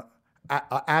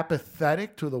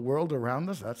apathetic to the world around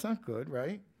us, that's not good,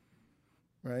 right?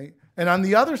 Right? And on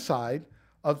the other side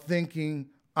of thinking,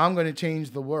 I'm going to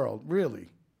change the world, really?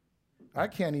 I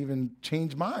can't even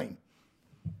change mine.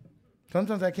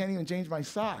 Sometimes I can't even change my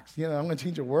socks. I'm going to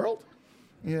change the world?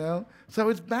 So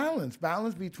it's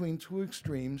balance between two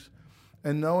extremes,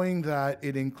 and knowing that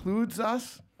it includes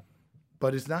us,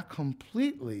 but it's not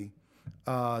completely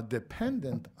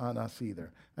dependent on us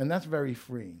either. And that's very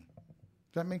freeing.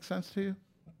 Does that make sense to you?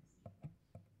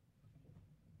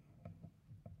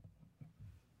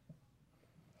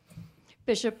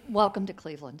 Bishop, welcome to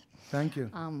Cleveland. Thank you.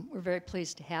 We're very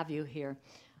pleased to have you here.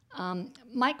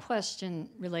 My question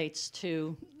relates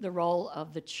to the role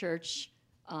of the church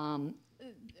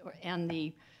and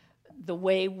the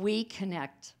way we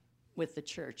connect with the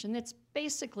church. And it's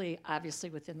basically, obviously,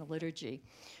 within the liturgy.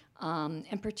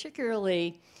 And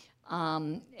particularly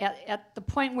at the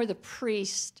point where the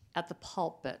priest at the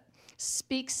pulpit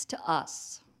speaks to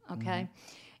us, okay?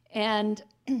 Mm-hmm. And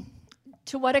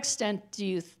to what extent do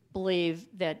you believe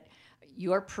that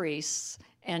your priests,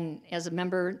 and as a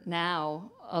member now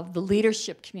of the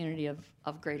leadership community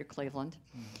of Greater Cleveland,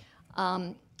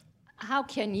 mm-hmm. How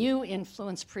can you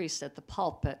influence priests at the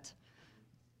pulpit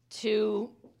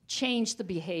to change the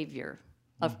behavior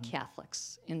of mm-hmm.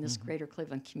 Catholics in this mm-hmm. Greater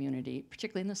Cleveland community,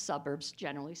 particularly in the suburbs,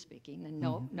 generally speaking, and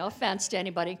no offense to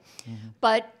anybody, mm-hmm.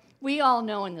 but we all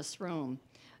know in this room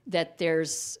that there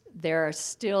are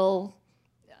still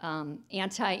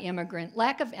anti-immigrant,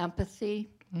 lack of empathy,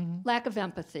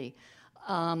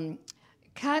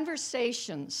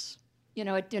 conversations,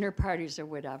 at dinner parties or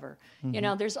whatever.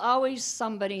 Mm-hmm. There's always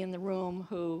somebody in the room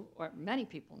or many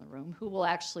people in the room, who will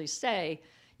actually say,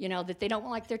 that they don't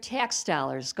like their tax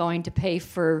dollars going to pay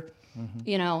for,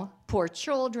 mm-hmm. Poor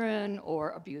children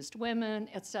or abused women,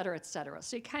 et cetera, et cetera.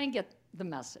 So you kind of get the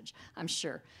message, I'm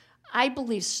sure. I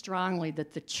believe strongly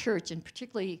that the church, and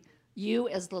particularly you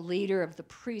as the leader of the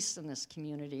priests in this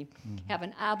community, mm-hmm. have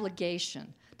an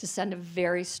obligation to send a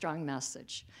very strong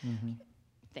message. Mm-hmm.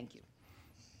 Thank you.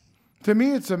 To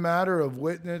me, it's a matter of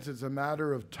witness. It's a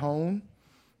matter of tone,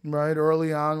 right?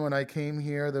 Early on when I came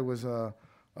here, there was a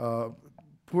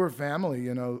poor family,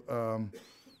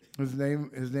 his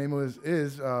name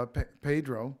is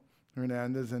Pedro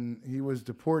Hernandez, and he was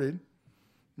deported,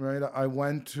 right? I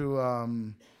went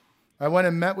and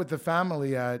met with the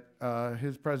family at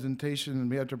his presentation,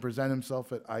 and he had to present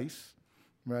himself at ICE,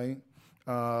 right?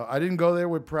 I didn't go there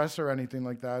with press or anything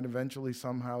like that. Eventually,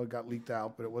 somehow it got leaked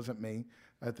out, but it wasn't me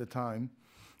at the time.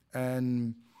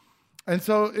 And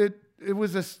so it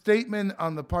was a statement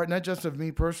on the part, not just of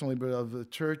me personally, but of the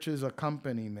church's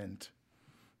accompaniment,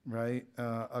 right?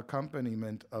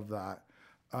 Accompaniment of that.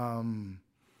 And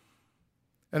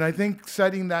I think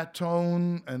setting that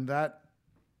tone and that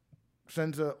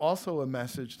sends also a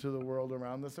message to the world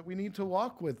around us that we need to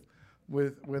walk with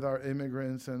our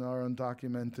immigrants and our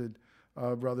undocumented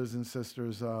brothers and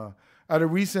sisters. At a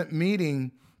recent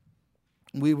meeting,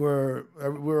 we were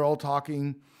all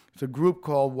talking. It's a group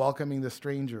called Welcoming the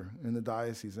Stranger in the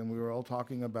Diocese, and we were all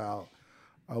talking about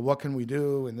what can we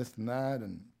do and this and that,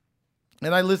 and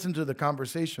I listened to the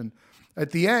conversation.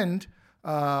 At the end,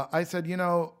 I said,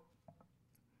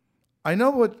 I know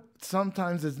what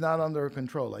sometimes is not under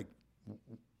control. Like,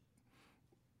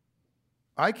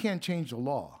 I can't change the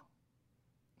law.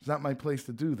 It's not my place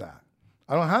to do that.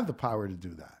 I don't have the power to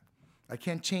do that. I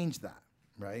can't change that,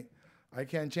 right? I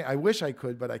can't change. I wish I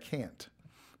could, but I can't.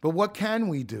 But what can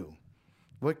we do?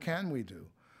 What can we do?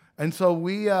 And so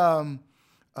we,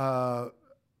 the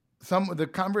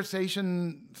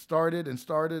conversation started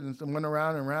and went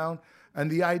around and around, and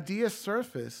the idea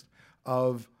surfaced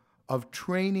of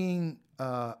training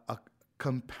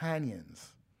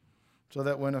companions, so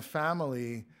that when a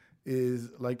family is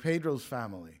like Pedro's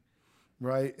family,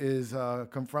 right, is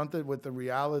confronted with the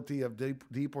reality of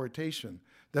deportation,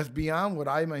 that's beyond what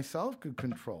I myself could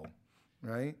control,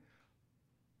 right?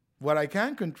 What I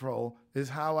can control is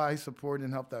how I support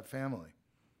and help that family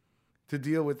to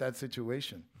deal with that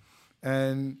situation.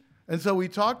 And so we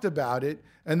talked about it,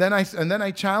 and then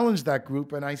I challenged that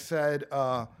group, and I said,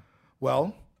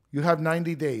 well, you have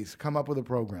 90 days. Come up with a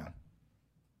program.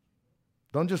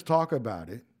 Don't just talk about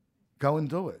it. Go and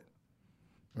do it,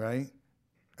 right?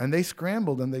 And they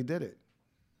scrambled, and they did it.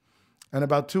 And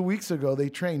about 2 weeks ago, they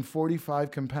trained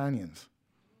 45 companions,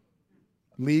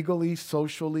 legally,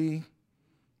 socially,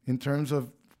 in terms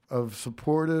of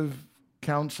supportive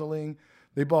counseling.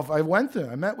 I went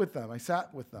there, I met with them, I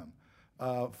sat with them.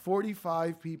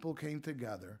 45 people came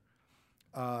together,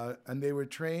 and they were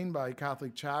trained by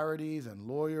Catholic Charities and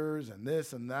lawyers and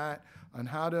this and that on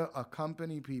how to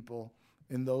accompany people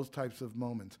in those types of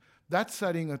moments. That's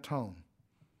setting a tone.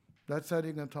 That's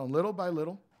setting a tone, little by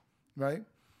little, right?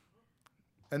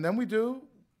 And then we do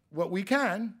what we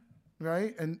can,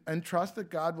 right? And trust that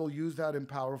God will use that in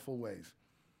powerful ways.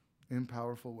 In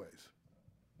powerful ways.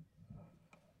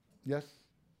 Yes?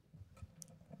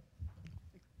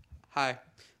 Hi,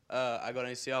 I go to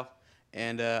ACL,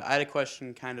 and I had a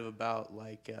question kind of about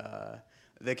like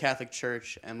the Catholic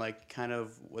Church and like kind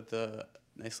of what the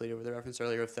nice lady over there referenced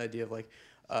earlier with the idea of like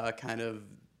kind of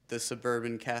the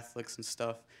suburban Catholics and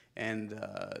stuff, and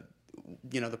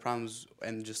you know, the problems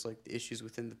and just like the issues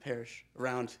within the parish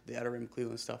around the outer rim of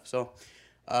Cleveland and stuff. So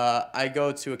I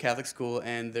go to a Catholic school,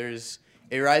 and there's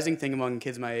a rising thing among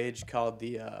kids my age called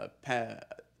the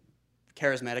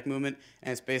charismatic movement,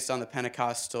 and it's based on the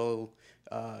Pentecostal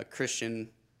Christian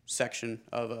section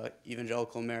of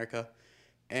evangelical America.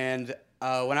 And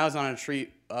when I was on a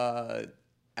retreat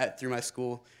through my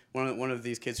school, one of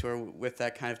these kids who are with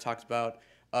that kind of talked about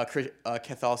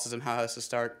Catholicism, how it has to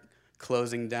start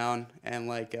closing down and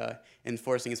like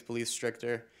enforcing its beliefs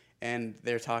stricter. And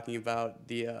they're talking about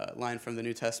the line from the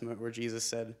New Testament where Jesus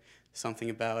said something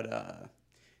about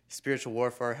spiritual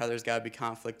warfare, how there's got to be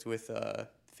conflict with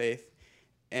faith.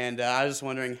 And I was just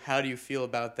wondering, how do you feel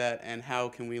about that, and how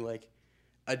can we like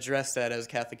address that as a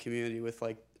Catholic community with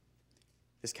like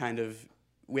this kind of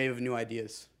wave of new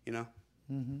ideas, you know?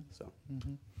 Mm-hmm. So.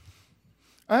 Mm-hmm.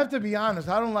 I have to be honest,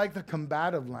 I don't like the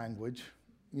combative language.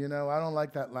 You know, I don't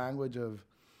like that language of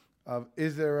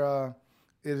is there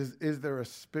a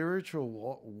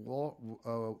spiritual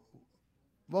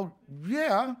well,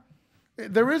 yeah,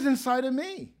 there is inside of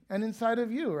me and inside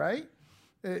of you, right?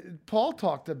 Paul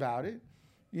talked about it.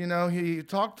 You know,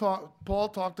 Paul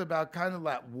talked about kind of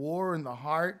that war in the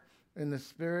heart, in the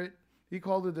spirit. He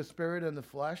called it the spirit and the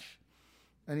flesh.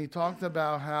 And he talked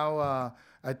about how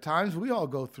at times we all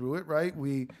go through it, right?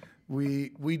 We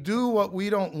do what we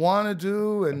don't want to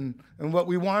do, and what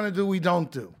we want to do, we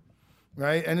don't do,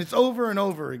 right? And it's over and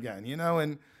over again, you know,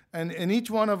 and in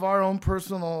each one of our own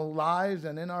personal lives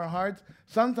and in our hearts,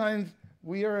 sometimes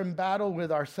we are in battle with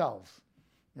ourselves,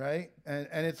 right? And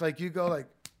it's like you go like,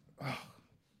 oh.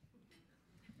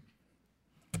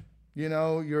 You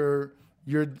know, your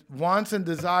wants and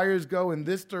desires go in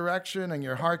this direction and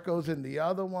your heart goes in the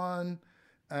other one.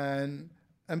 And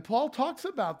Paul talks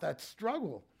about that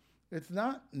struggle. It's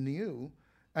not new.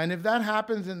 And if that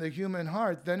happens in the human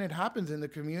heart, then it happens in the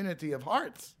community of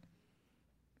hearts.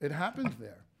 It happens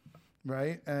there,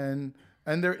 right? And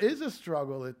there is a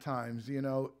struggle at times, you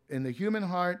know, in the human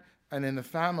heart and in the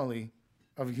family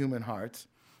of human hearts,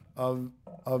 of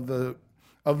the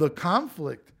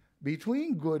conflict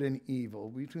between good and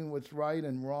evil, between what's right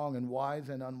and wrong and wise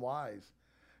and unwise,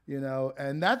 you know,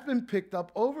 and that's been picked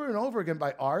up over and over again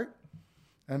by art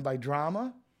and by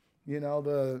drama. You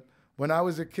know, when I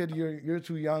was a kid, you're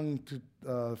too young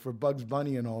for Bugs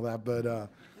Bunny and all that, but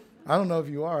I don't know if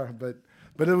you are, but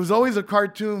it was always a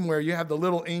cartoon where you have the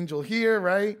little angel here,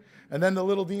 right, and then the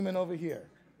little demon over here.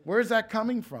 Where's that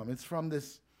coming from? It's from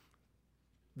this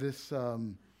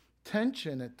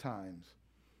tension at times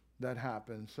that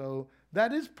happens. So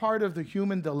that is part of the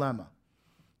human dilemma,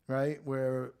 right?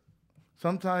 Where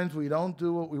sometimes we don't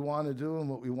do what we want to do, and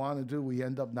what we want to do, we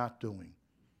end up not doing.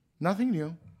 Nothing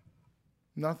new.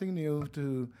 Nothing new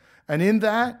and in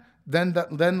that,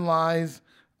 then lies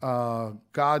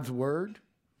God's word,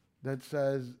 that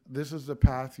says this is the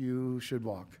path you should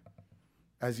walk.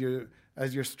 As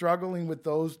you're struggling with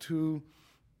those two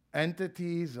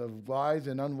entities of wise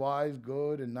and unwise,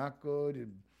 good and not good,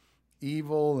 and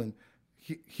evil, and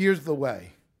here's the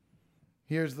way.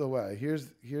 Here's the way.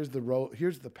 Here's the road.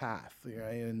 Here's the path.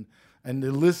 Right? And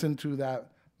to listen to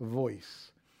that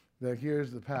voice. That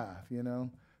here's the path. You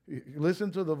know,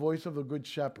 listen to the voice of the Good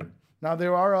Shepherd. Now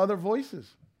there are other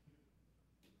voices.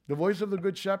 The voice of the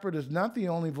Good Shepherd is not the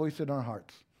only voice in our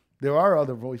hearts. There are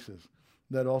other voices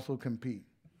that also compete.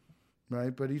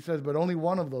 Right? But he says, but only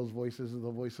one of those voices is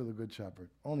the voice of the Good Shepherd.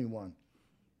 Only one.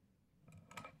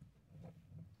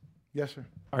 Yes, sir.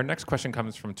 Our next question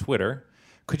comes from Twitter.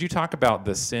 Could you talk about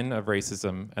the sin of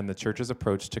racism and the church's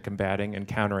approach to combating and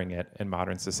countering it in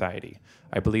modern society?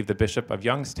 I believe the Bishop of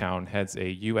Youngstown heads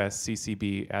a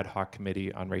USCCB ad hoc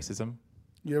committee on racism.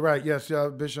 You're right. Yes,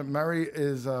 Bishop Murray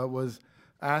was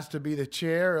asked to be the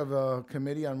chair of a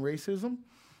committee on racism,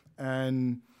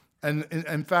 and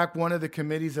in fact, one of the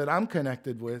committees that I'm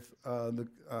connected with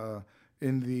for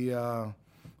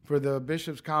the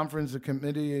Bishops' Conference, the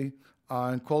Committee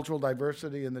on Cultural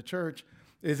Diversity in the Church,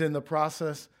 is in the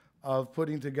process of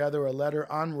putting together a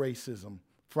letter on racism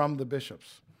from the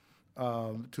bishops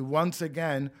to once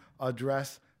again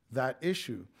address that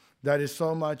issue that is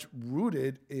so much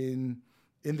rooted in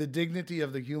the dignity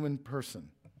of the human person,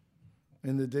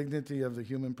 in the dignity of the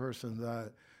human person,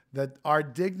 that our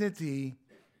dignity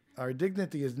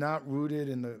is not rooted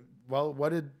in the, well,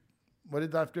 what did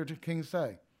Dr. King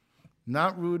say?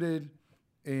 Not rooted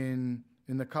in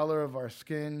the color of our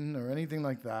skin or anything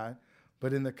like that,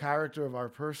 but in the character of our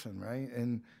person, right?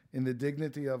 And in the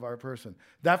dignity of our person.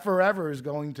 That forever is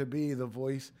going to be the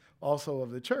voice also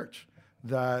of the church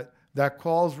that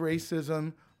calls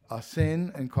racism a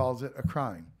sin and calls it a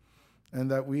crime.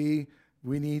 And that we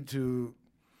need to,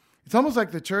 it's almost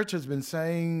like the church has been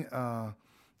saying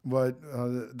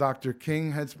what Dr.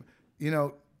 King has, we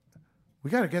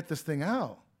got to get this thing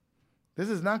out. This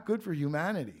is not good for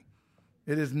humanity.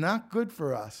 It is not good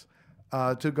for us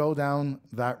to go down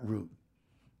that route.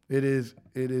 It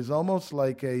is almost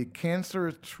like a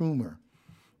cancerous tumor.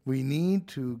 We need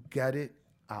to get it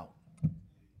out.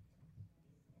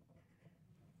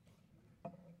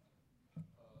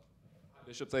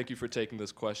 Bishop, thank you for taking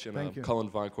this question. Thank you. Cullen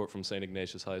Voncourt from St.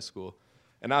 Ignatius High School.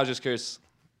 And I was just curious,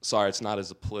 sorry, it's not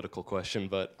as a political question,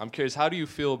 but I'm curious, how do you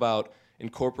feel about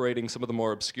incorporating some of the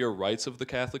more obscure rites of the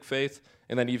Catholic faith,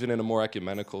 and then even in a more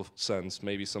ecumenical sense,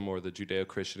 maybe some more of the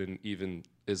Judeo-Christian and even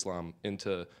Islam,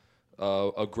 into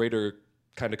a greater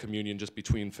kind of communion just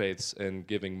between faiths and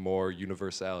giving more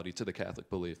universality to the Catholic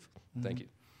belief? Mm-hmm. Thank you.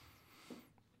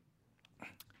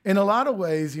 In a lot of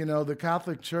ways, the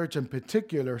Catholic Church in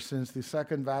particular, since the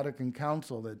Second Vatican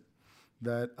Council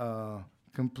that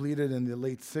completed in the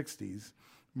late 60s,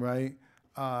 right,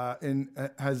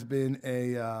 has been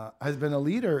a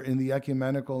leader in the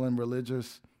ecumenical and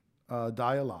religious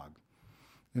dialogue.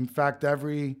 In fact,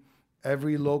 every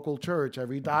local church,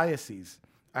 every diocese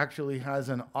actually has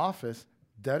an office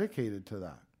dedicated to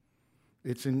that.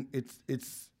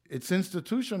 It's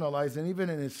institutionalized, and even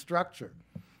in its structure.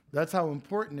 That's how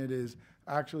important it is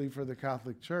actually for the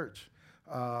Catholic Church.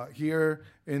 Here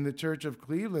in the Church of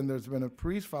Cleveland, there's been a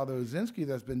priest, Father Ozinski,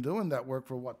 that's been doing that work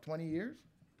for 20 years?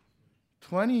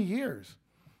 20 years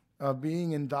of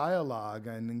being in dialogue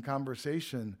and in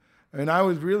conversation. And I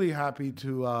was really happy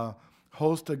to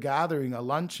host a gathering, a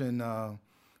luncheon,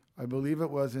 I believe it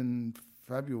was in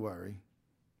February,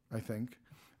 I think.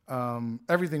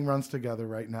 Everything runs together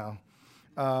right now.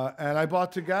 And I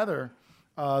brought together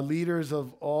leaders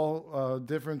of all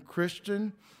different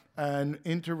Christian and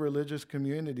interreligious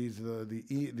communities.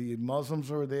 The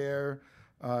Muslims are there,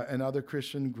 and other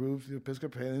Christian groups, the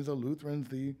Episcopalians, the Lutherans,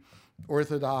 the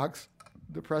Orthodox,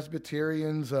 the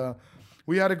Presbyterians.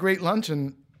 We had a great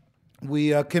luncheon.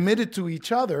 We committed to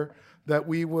each other that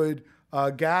we would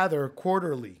gather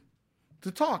quarterly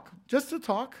to talk, just to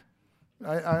talk.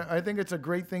 I think it's a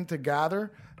great thing to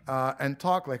gather and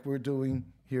talk like we're doing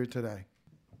here today.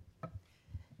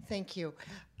 Thank you.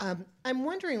 I'm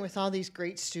wondering, with all these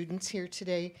great students here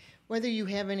today, whether you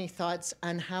have any thoughts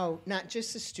on how not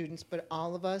just the students, but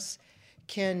all of us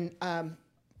can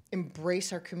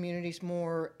embrace our communities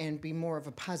more and be more of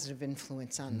a positive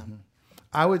influence on them.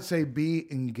 I would say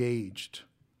be engaged.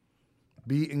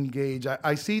 Be engaged.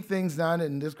 I see things not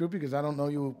in this group because I don't know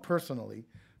you personally,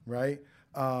 right?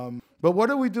 But what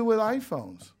do we do with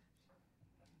iPhones?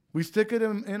 We stick it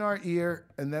in our ear,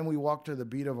 and then we walk to the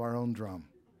beat of our own drum.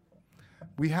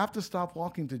 We have to stop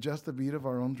walking to just the beat of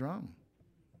our own drum,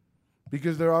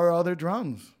 because there are other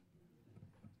drums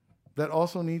that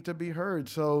also need to be heard.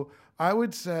 So I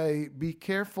would say be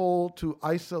careful to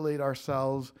isolate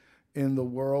ourselves in the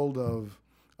world of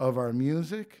our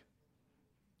music,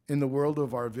 in the world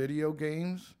of our video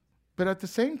games. But at the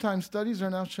same time, studies are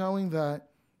now showing that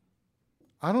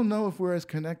I don't know if we're as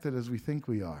connected as we think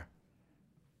we are.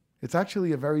 It's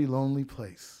actually a very lonely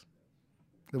place.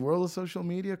 The world of social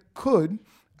media could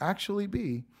actually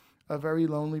be a very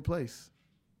lonely place.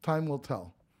 Time will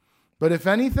tell. But if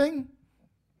anything,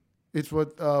 it's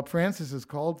what Francis is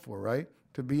called for, right?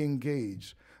 To be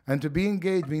engaged. And to be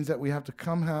engaged means that we have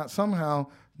to somehow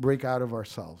break out of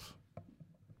ourselves.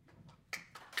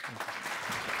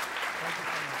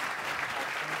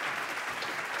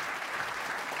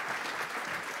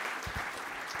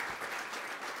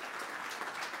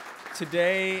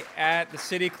 Today at the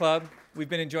City Club, we've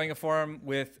been enjoying a forum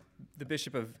with the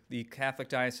Bishop of the Catholic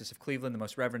Diocese of Cleveland, the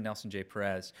Most Reverend Nelson J.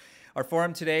 Perez. Our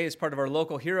forum today is part of our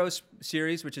Local Heroes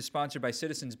series, which is sponsored by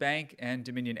Citizens Bank and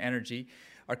Dominion Energy.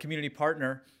 Our community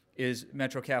partner is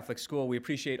Metro Catholic School. We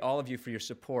appreciate all of you for your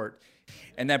support.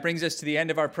 And that brings us to the end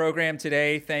of our program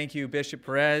today. Thank you, Bishop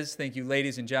Perez. Thank you,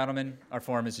 ladies and gentlemen. Our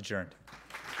forum is adjourned.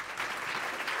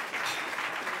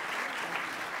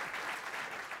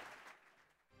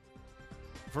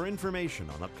 For information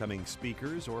on upcoming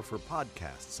speakers or for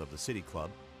podcasts of the City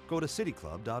Club, go to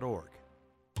cityclub.org.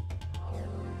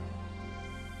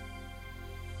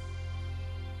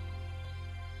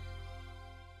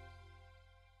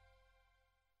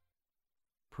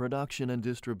 Production and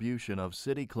distribution of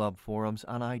City Club forums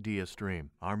on IdeaStream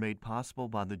are made possible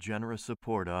by the generous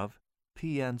support of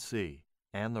PNC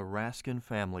and the Raskin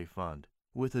Family Fund,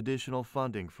 with additional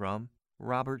funding from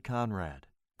Robert Conrad,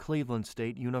 Cleveland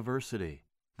State University,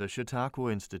 the Chautauqua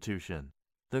Institution,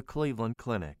 the Cleveland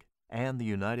Clinic, and the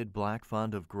United Black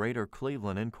Fund of Greater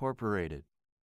Cleveland Incorporated.